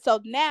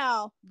 So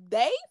now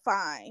they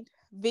find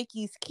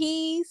Vickey's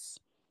keys,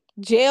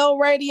 jail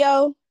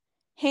radio,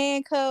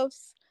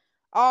 handcuffs,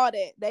 all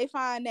that. They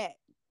find that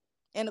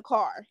in the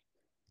car.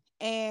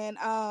 And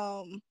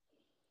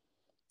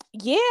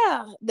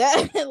yeah,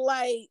 that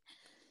like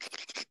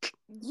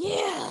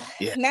yeah.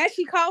 Yeah. Now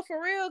she called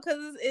for real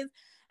because it's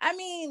I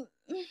mean,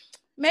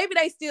 maybe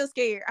they still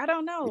scared. I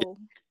don't Yeah. know.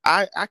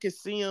 I can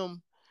see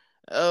him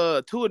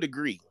to a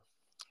degree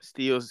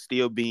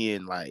still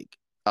being like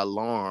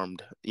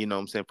alarmed, you know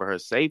what I'm saying, for her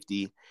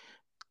safety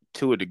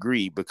to a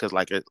degree because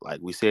like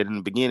we said in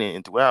the beginning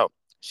and throughout,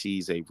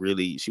 she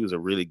was a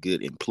really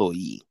good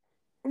employee.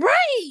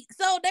 Right.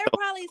 So they're So,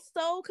 probably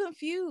so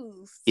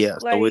confused. yeah,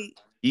 so it's Like,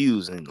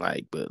 confusing,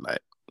 but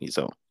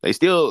so they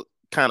still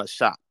kind of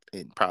shocked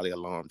and probably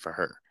alarmed for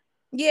her.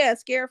 yeah,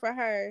 scared for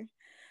her.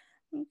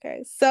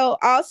 Okay. So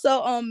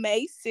also on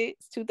May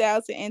 6,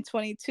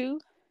 2022,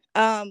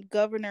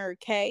 Governor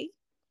Kay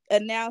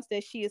announced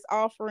that she is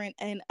offering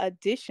an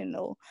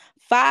additional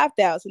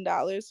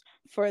 $5,000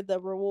 for the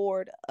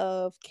reward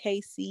of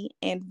Casey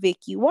and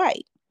Vickey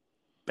White.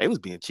 They was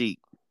being cheap.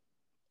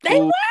 They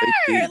Ooh,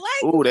 they were cheap.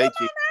 like, Ooh, come they on,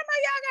 cheap. I know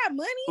y'all got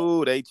money.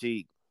 Ooh, they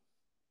cheap.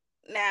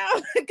 Now,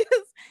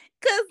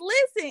 because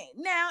listen,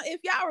 now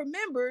if y'all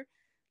remember,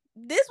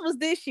 this was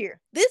this year.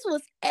 This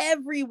was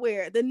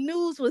everywhere. The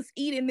news was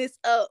eating this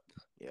up.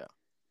 Yeah.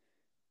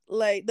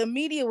 Like the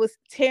media was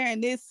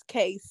tearing this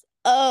case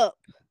up.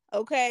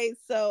 Okay,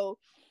 so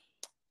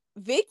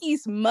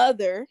Vickey's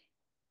mother,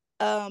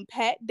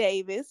 Pat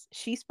Davis,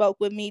 she spoke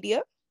with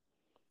media,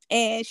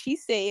 and she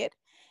said,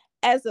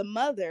 "As a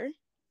mother,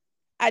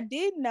 I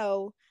didn't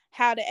know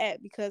how to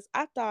act because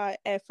I thought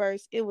at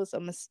first it was a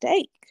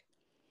mistake,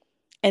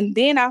 and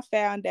then I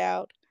found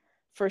out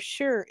for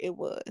sure it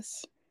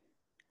was.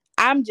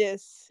 I'm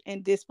just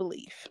in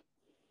disbelief."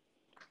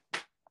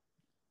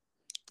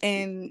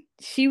 And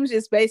she was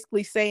just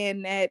basically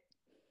saying that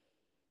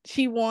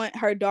she want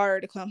her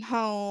daughter to come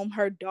home.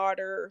 Her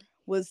daughter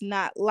was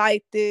not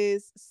like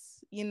this.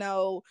 You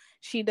know,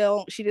 she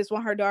just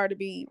want her daughter to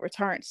be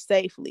returned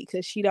safely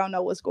because she don't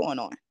know what's going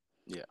on.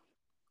 Yeah.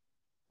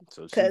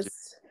 So she just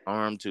Cause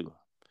armed too.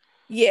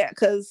 yeah,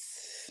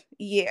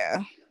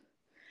 yeah.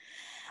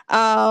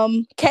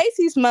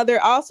 Casey's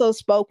mother also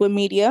spoke with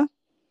media,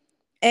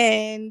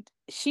 and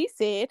she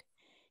said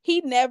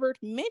he never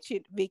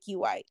mentioned Vickey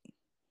White.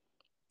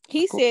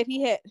 He said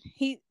he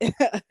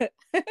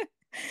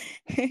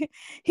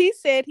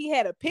said he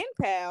had a pen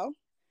pal,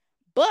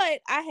 but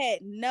I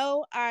had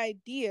no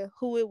idea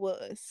who it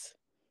was.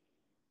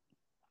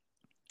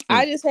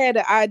 I just had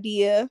an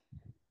idea.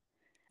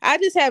 I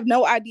just have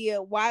no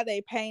idea why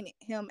they painted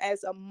him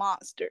as a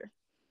monster.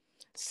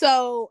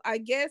 So I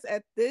guess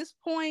at this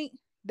point,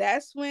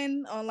 that's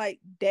when on like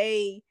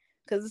day,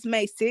 because it's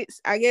May 6th,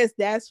 I guess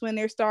that's when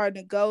they're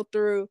starting to go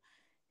through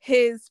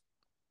his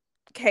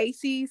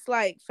Casey's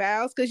like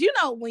files. Because you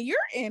know, when you're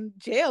in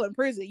jail and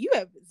prison, you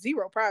have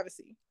zero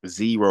privacy.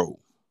 Zero.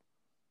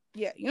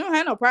 Yeah, you don't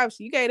have no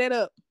privacy. You gave that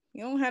up.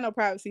 You don't have no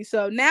privacy.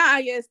 So now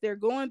I guess they're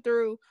going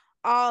through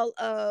all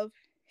of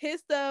his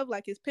stuff,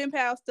 like his pen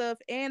pal stuff,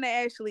 and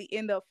they actually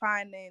end up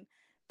finding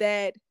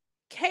that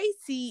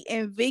Casey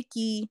and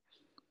Vickey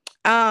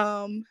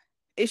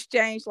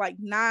exchanged like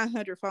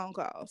 900 phone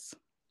calls.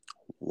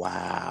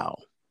 Wow.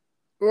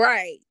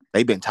 Right.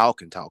 They've been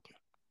talking. Talking.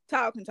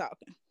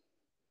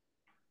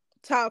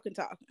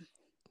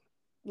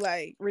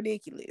 Like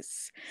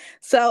ridiculous.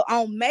 So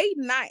on May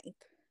 9th,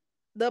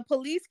 the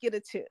police get a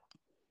tip.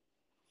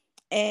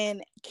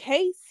 And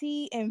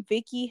Casey and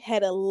Vickey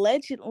had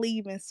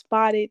allegedly been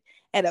spotted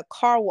at a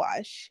car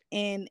wash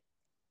in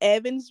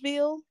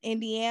Evansville,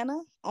 Indiana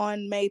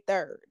on May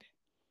 3rd.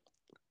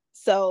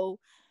 So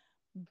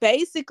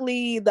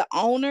basically, the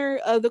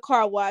owner of the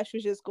car wash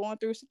was just going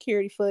through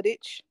security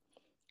footage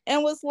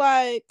and was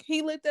like,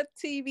 he looked at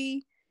the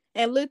TV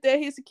and looked at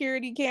his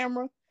security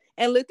camera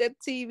and looked at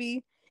the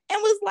TV and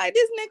was like,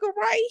 this nigga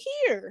right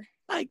here.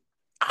 Like,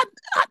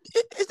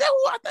 is that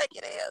who I think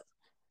it is?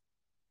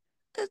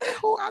 Is that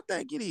who I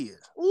think it is?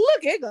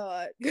 Look at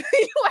God. Like,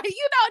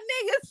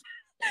 niggas.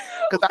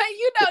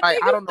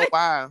 I don't know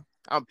why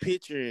I'm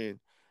picturing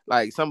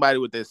like somebody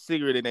with that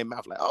cigarette in their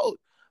mouth, like, oh,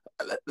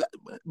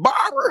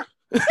 barber.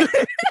 Look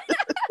at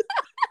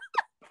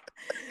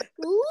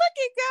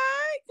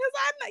God, because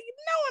I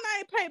know when I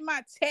ain't paid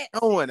my taxes.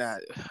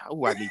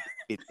 I need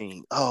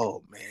 15.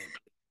 Oh man.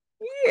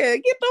 Yeah,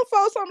 get them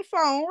folks on the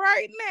phone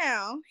right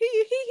now.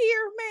 He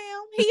here,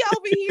 ma'am. He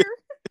over here.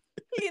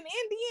 He in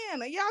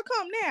Indiana. Y'all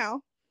come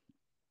now.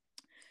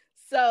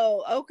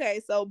 So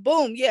okay, so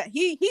boom, yeah,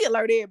 he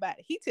alert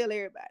everybody. He tell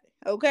everybody.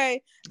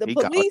 Okay,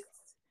 police.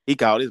 He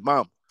called his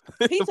mama.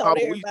 He told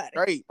Mama,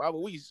 everybody.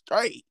 we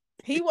straight.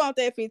 He want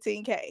that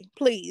 15K.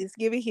 Please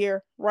give it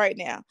here right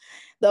now.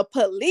 The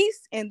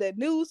police and the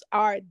news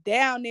are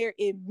down there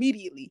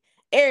immediately.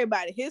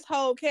 Everybody, his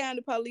whole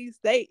county police,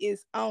 they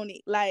is on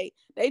it. Like,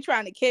 they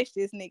trying to catch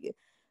this nigga.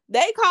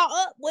 They call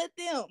up with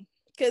them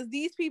because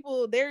these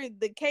people, they're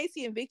the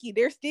Casey and Vickey,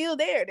 they're still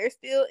there. They're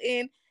still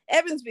in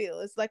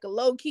Evansville. It's like a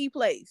low key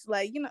place.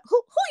 Like, you know,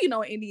 who you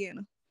know in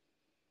Indiana?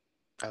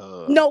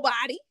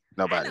 Nobody.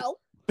 I know.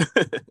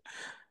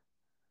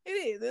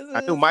 It is.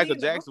 I knew Michael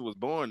Jackson was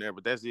born there,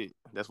 but that's it.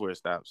 That's where it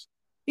stops.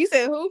 You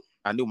said who?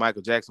 I knew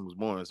Michael Jackson was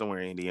born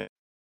somewhere in Indiana.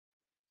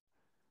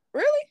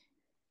 Really?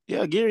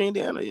 Yeah, Gary,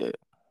 Indiana. Yeah.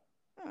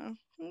 Oh,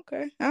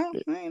 okay. I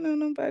ain't know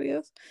nobody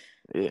else.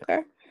 Yeah.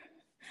 Okay.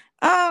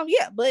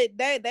 Yeah, but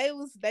they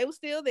was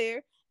still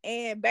there,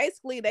 and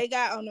basically they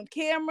got on them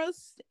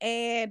cameras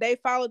and they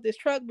followed this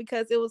truck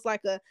because it was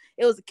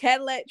a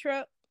Cadillac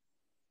truck.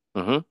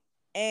 Mm-hmm.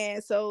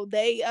 And so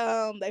they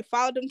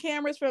followed them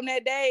cameras from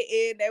that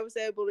day, and they was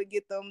able to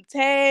get them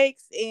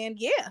tags, and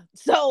yeah,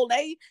 so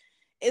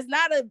it's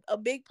not a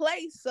big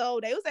place, so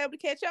they was able to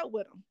catch up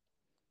with them.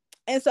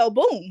 And so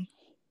boom,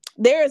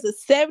 there is a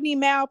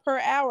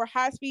 70-mile-per-hour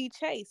high-speed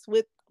chase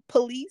with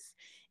police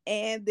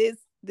and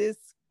this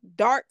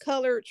dark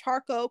colored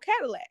charcoal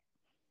Cadillac,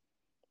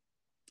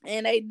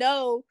 and they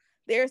know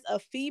there's a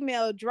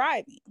female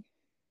driving,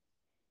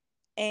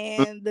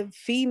 and the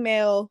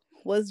female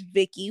was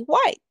Vickey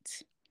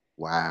White.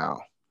 Wow.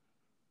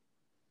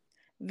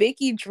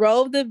 Vickey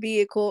drove the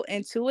vehicle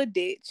into a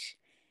ditch,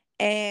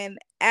 and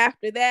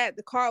after that,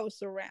 the car was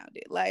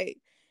surrounded. Like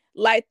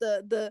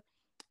the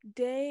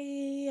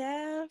Day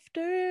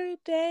after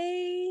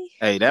day.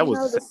 Hey, that You was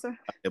know the the same song.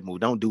 that movie.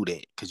 Don't do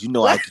that, cause What? you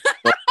know I'm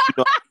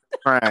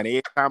crying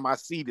every time I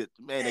see this.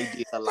 Man, they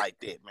did her like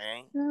that,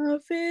 man. I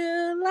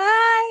feel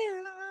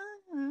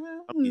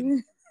I'm getting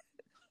like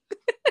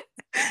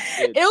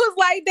it. it was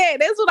like that.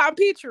 That's what I'm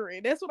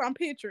picturing. That's what I'm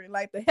picturing.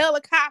 Like the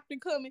helicopter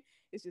coming.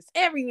 It's just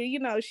everywhere. You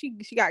know, she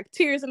got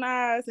tears in her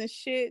eyes and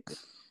shit.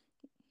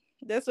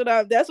 That's what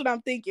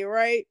I'm thinking,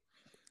 right?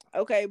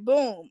 Okay,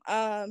 boom.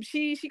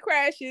 She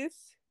crashes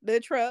the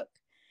truck,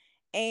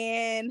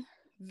 and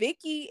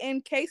Vicky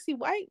and Casey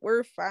White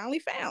were finally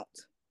found.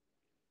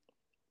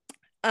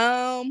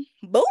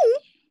 Boom.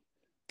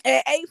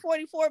 At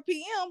 8:44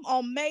 p.m.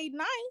 on May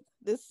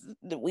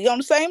 9th, we on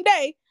the same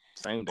day.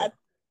 Same day.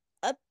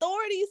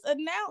 Authorities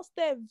announced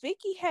that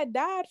Vicky had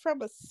died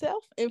from a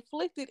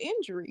self-inflicted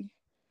injury.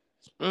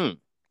 Mm.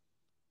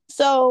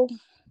 So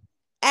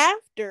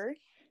after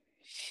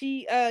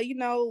she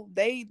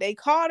they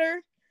caught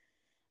her,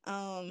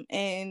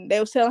 and they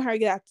was telling her to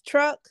get out the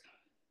truck.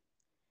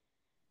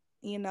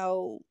 You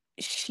know,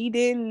 she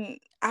didn't.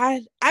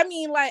 I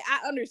mean, like,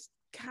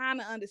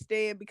 kind of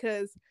understand,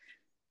 because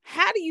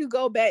how do you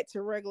go back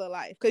to regular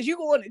life? Because you're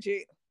going to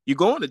jail. You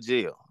going to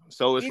jail,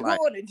 so it's You're like,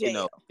 going to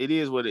jail. it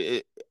is what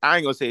I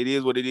ain't gonna say it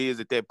is what it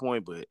is at that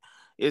point, but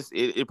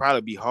it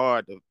probably be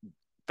hard to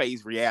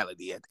face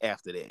reality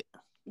after that.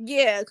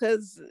 Yeah,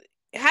 because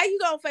how you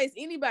gonna face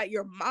anybody?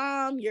 Your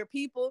mom, your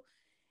people.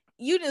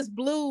 You just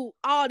blew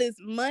all this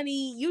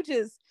money. You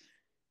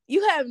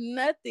have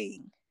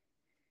nothing.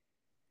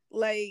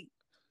 Like,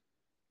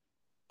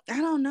 I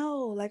don't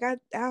know. Like, I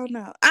don't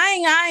know.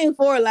 I ain't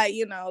for, like,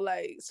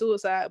 like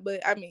suicide, but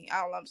I mean,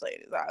 all I'm saying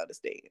is I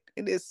understand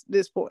at this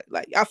point.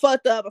 Like, I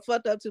fucked up. I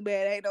fucked up too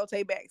bad. Ain't no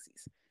take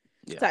backsies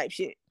Yeah. type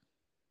shit.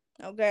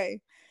 Okay.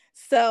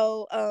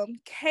 So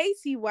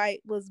Casey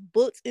White was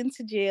booked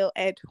into jail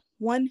at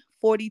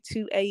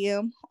 1:42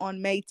 a.m.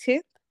 on May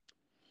 10th.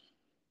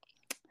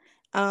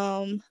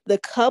 The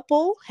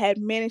couple had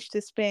managed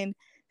to spend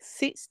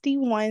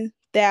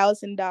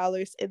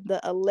 $61,000 in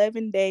the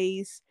 11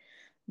 days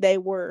they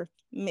were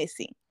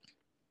missing.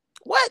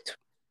 What?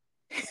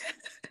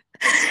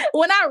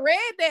 When I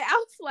read that, I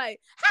was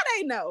like, how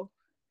they know?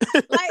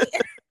 Like,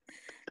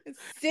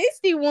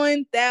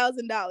 $61,000.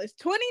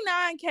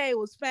 29K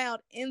was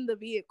found in the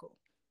vehicle.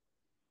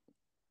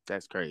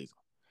 That's crazy.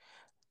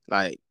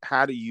 Like,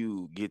 how do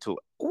you get to?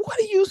 What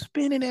are you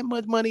spending that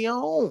much money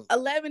on?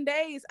 11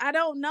 days. I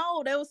don't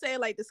know. They were saying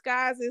like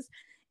disguises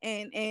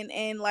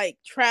and like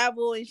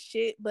travel and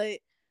shit, but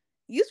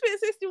you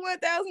spent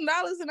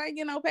 $61,000 and I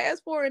get no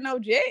passport and no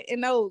jet and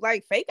no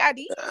like fake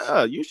ID.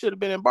 You should have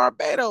been in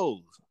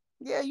Barbados.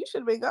 Yeah, you should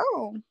have been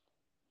gone.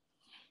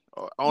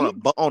 Or You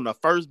on the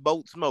first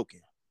boat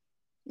smoking.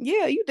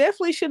 Yeah, you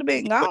definitely should have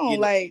been But gone.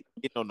 Like,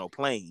 get on no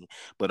plane,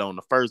 but on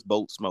the first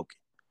boat smoking.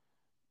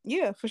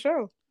 yeah, for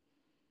sure.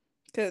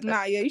 Cause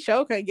you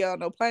sure can't get on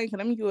no plane. Cause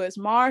them U.S.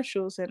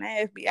 Marshals and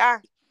the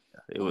FBI.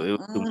 It was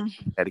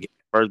had to get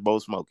first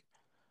boat smoking.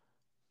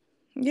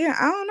 Yeah,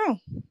 I don't know.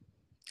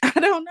 I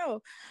don't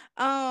know.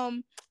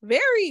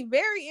 Very,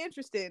 very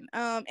interesting.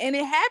 And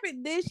it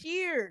happened this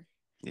year.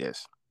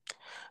 Yes,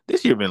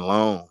 this year been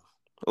long.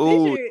 This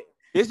Ooh, year,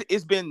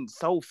 it's been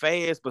so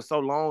fast but so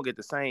long at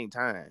the same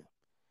time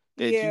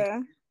that you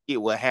yeah,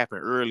 get what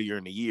happened earlier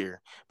in the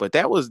year. But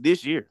that was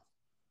this year.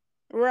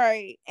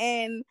 right.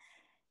 And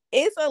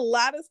it's a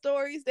lot of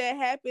stories that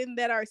happen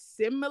that are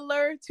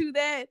similar to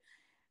that.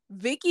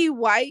 Vicky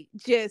White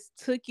just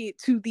took it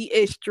to the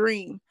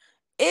extreme.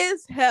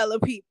 It's hella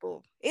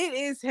people. It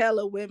is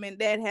hella women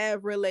that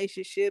have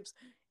relationships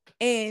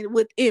and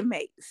with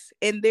inmates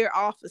and their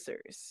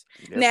officers.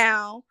 Yep.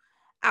 Now,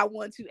 I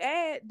want to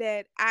add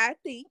that I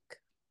think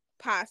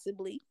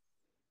possibly,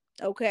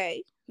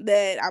 okay,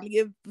 that I'm gonna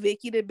give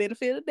Vicky the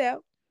benefit of the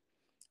doubt,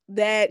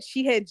 that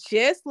she had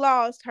just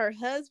lost her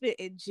husband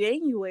in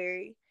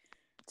January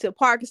to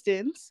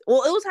Parkinson's.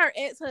 Well, it was her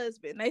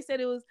ex-husband. They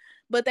said it was,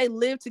 but they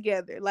lived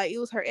together. Like, it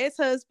was her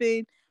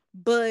ex-husband,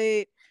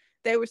 but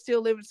they were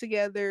still living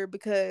together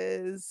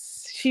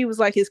because she was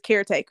like his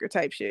caretaker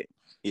type shit.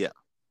 Yeah.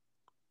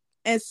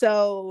 And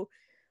so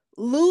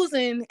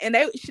losing, and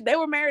they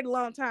were married a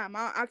long time.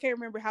 I can't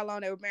remember how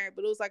long they were married,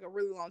 but it was like a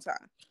really long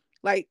time,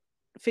 like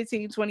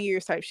 15, 20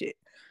 years type shit.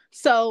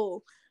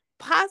 So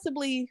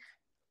possibly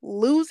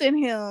losing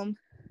him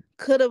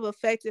could have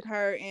affected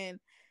her. And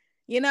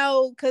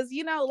because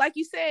like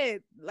you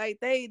said, like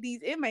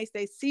these inmates,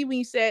 they see when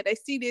you said they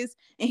see this,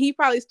 and he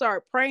probably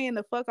started praying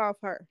the fuck off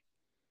her.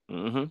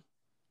 Mm-hmm.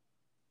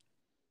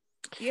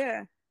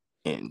 Yeah.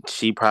 And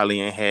she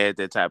probably ain't had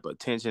that type of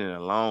attention in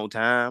a long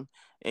time.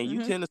 And you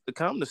Mm-hmm. tend to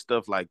succumb to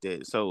stuff like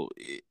that. So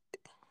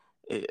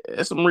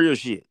that's some real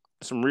shit.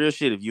 Some real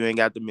shit if you ain't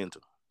got the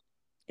mental.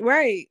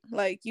 Right.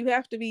 Like, you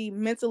have to be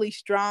mentally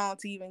strong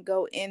to even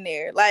go in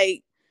there.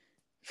 Like,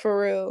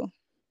 for real.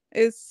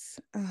 It's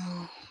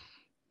I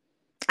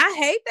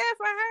hate that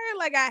for her.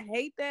 Like, I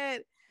hate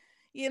that,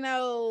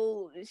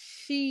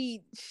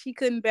 she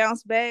couldn't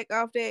bounce back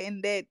off that,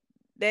 and that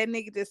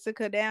nigga just took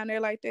her down there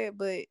like that.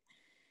 But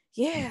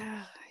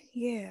yeah,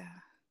 yeah.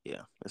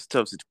 Yeah, it's a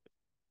tough situation.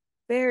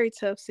 Very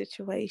tough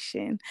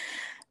situation.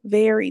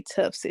 Very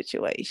tough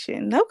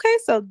situation. Okay,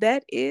 so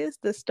that is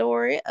the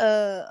story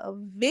of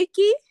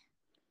Vickey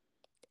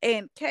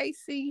and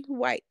Casey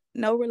White.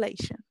 No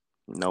relation.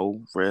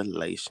 No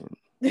relation.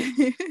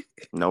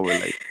 No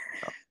relation.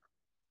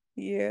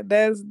 Yeah,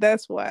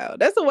 that's wild.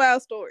 That's a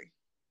wild story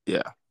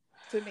Yeah.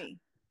 to me.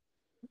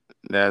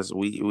 That's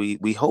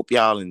we hope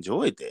y'all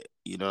enjoyed that.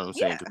 You know what I'm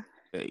saying? 'Cause,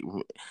 Yeah. hey,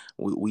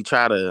 we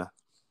try to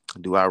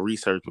do our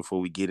research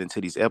before we get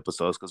into these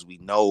episodes because we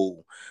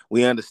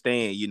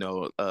understand. We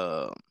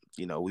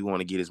want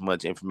to get as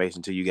much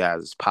information to you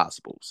guys as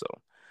possible. So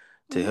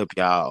to Mm-hmm. help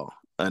y'all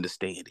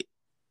understand it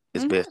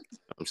as Mm-hmm. best. You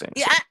know what I'm saying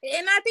Yeah, so.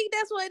 and I think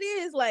that's what it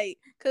is. Like,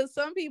 cause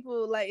some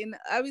people like, and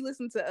I be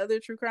listening to other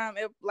true crime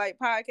like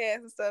podcasts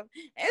and stuff,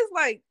 and it's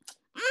like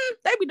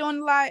they be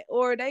doing a lot,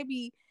 or they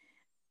be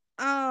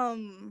I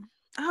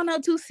don't know,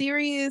 too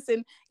serious,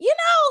 and it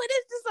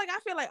is just like I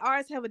feel like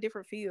ours have a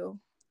different feel.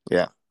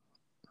 Yeah.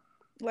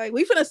 Like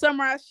we finna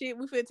summarize shit.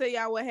 We finna tell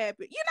y'all what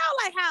happened.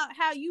 Like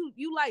how you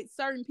like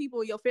certain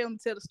people in your family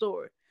tell the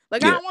story.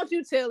 Like I Yeah. don't want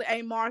you to tell it,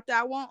 hey Martha.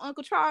 I want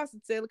Uncle Charles to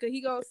tell it because he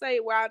gonna say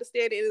it where I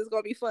understand it. It's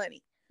gonna be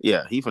funny.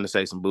 Yeah. He finna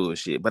say some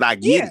bullshit, but I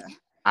get it. Yeah,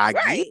 I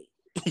get right. it.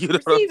 You know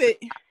what I'm Receive saying?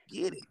 it. I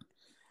get it.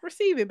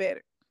 Receive it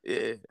better.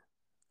 Yeah.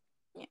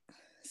 Yeah.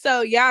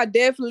 So y'all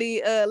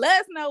definitely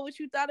let us know what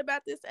you thought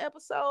about this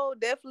episode.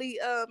 Definitely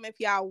if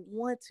y'all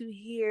want to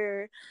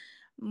hear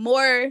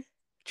more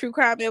true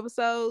crime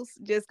episodes,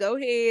 just go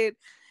ahead.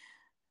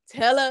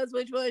 Tell us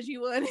which ones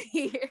you want to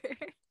hear.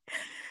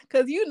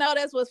 Cause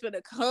that's what's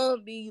gonna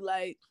come be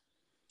like.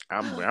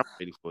 I'm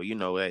ready for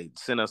hey,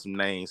 send us some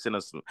names, send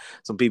us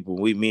some people.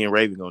 Me and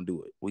Raven gonna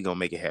do it. We gonna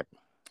make it happen.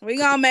 We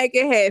gonna make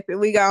it happen.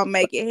 We gonna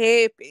make it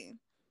happen.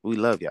 We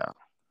love y'all.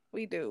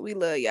 We do. We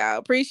love y'all.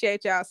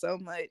 Appreciate y'all so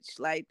much.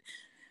 Like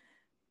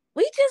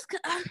we just,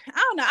 I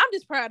don't know. I'm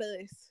just proud of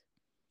us.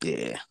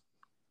 Yeah.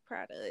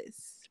 Proud of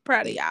us.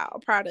 Proud of Yeah. y'all.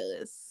 Proud of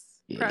us.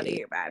 Proud of Yeah.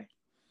 everybody.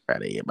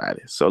 Proud of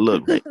everybody. So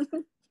look, Ray,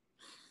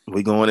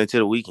 we going into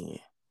the weekend.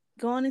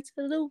 Going into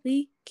the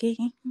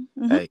weekend.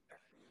 Mm-hmm. Hey,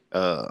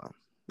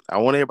 I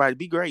want everybody to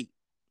be great.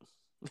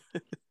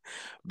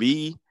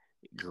 Be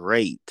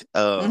great.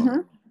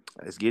 Mm-hmm.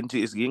 It's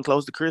getting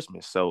close to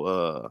Christmas.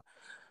 So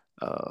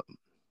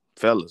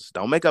fellas,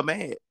 don't make her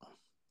mad.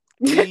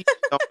 Please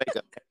don't make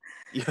her mad.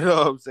 You know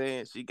what I'm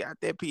saying? She got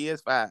that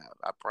PS5.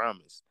 I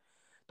promise.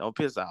 Don't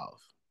piss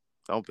off.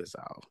 Don't piss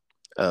off.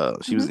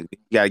 Mm-hmm. You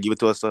gotta give it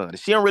to her son.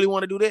 She don't really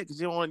want to do that because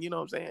she don't want, you know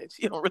what I'm saying?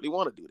 She don't really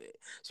want to do that.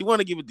 She want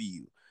to give it to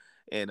you.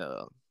 And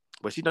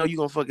but she know you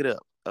gonna fuck it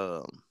up.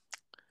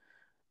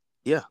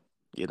 Yeah,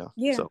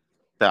 Yeah. So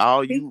to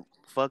all you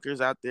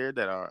fuckers out there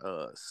that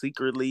are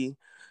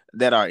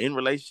that are in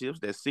relationships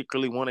that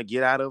secretly want to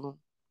get out of them,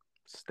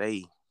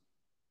 stay.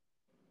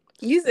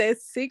 You said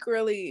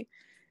secretly.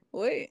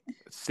 What?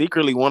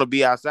 Secretly want to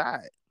be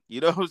outside. You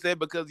know what I'm saying?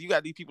 Because you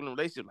got these people in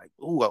relationships like,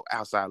 ooh,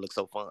 outside looks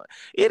so fun.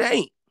 It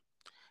ain't.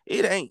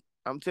 It ain't.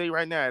 I'm telling you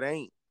right now, it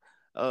ain't.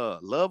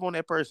 Love on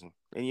that person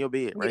in your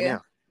bed right Yeah.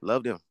 now.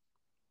 Love them.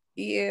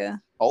 Yeah.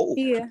 Oh.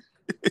 Yeah.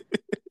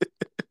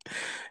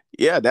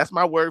 Yeah, that's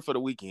my word for the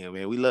weekend,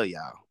 man. We love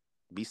y'all.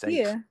 Be safe.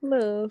 Yeah.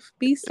 Love.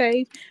 Be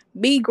safe.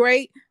 Be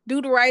great.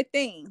 Do the right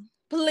thing.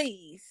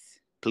 Please.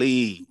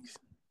 Please.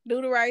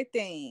 Do the right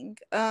thing.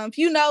 If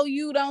you know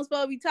you don't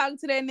supposed to be talking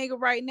to that nigga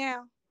right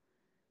now,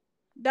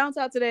 don't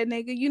talk to that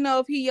nigga.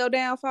 If he your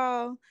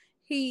downfall,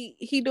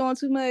 he doing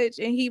too much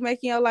and he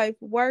making your life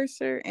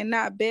worser and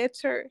not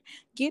better,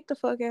 get the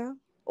fuck out.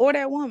 Or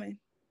that woman.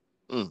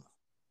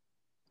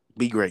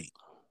 Be great.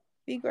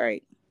 Be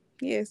great.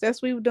 Yes,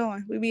 that's what we were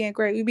doing. We being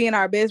great. We being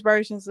our best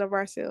versions of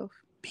ourselves.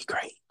 Be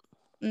great.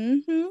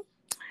 Mm-hmm.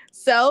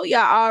 So y'all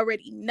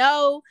already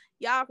know.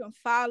 Y'all can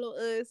follow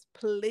us,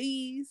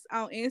 please,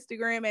 on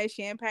Instagram at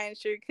Champagne and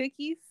Sugar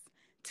Cookies,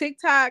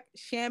 TikTok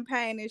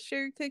Champagne and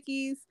Sugar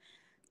Cookies,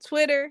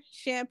 Twitter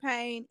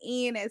Champagne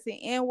N as in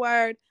N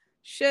word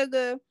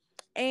sugar,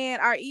 and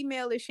our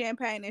email is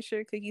champagne and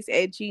sugar cookies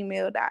at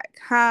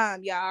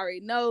gmail.com. Y'all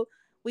already know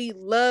we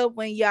love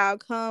when y'all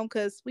come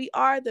because we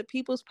are the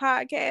people's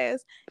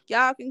podcast.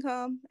 Y'all can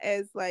come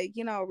as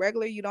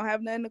regular. You don't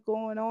have nothing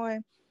going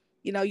on.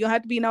 You don't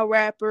have to be no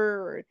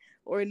rapper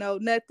or no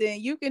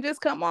nothing. You can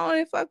just come on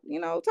and talk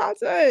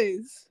to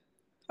us.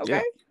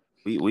 Okay?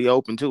 Yeah. We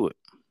open to it.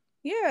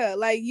 Yeah,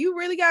 like you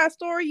really got a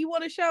story you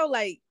want to show,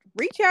 like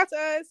reach out to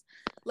us,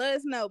 let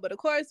us know. But of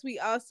course, we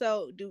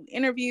also do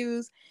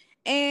interviews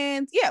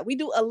and yeah, we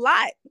do a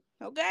lot.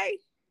 Okay?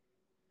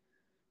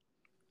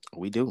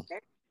 We do. Okay.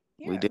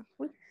 We Yeah.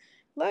 do.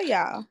 Love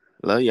y'all.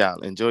 Love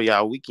y'all. Enjoy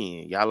y'all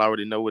weekend. Y'all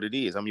already know what it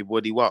is. I'm your boy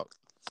D Walk.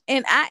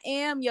 And I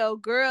am your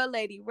girl,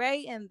 Lady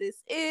Ray, and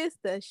this is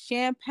the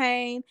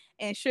Champagne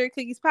and Sugar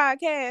Cookies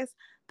podcast,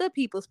 the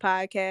People's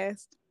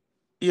Podcast.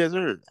 Yes,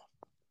 sir.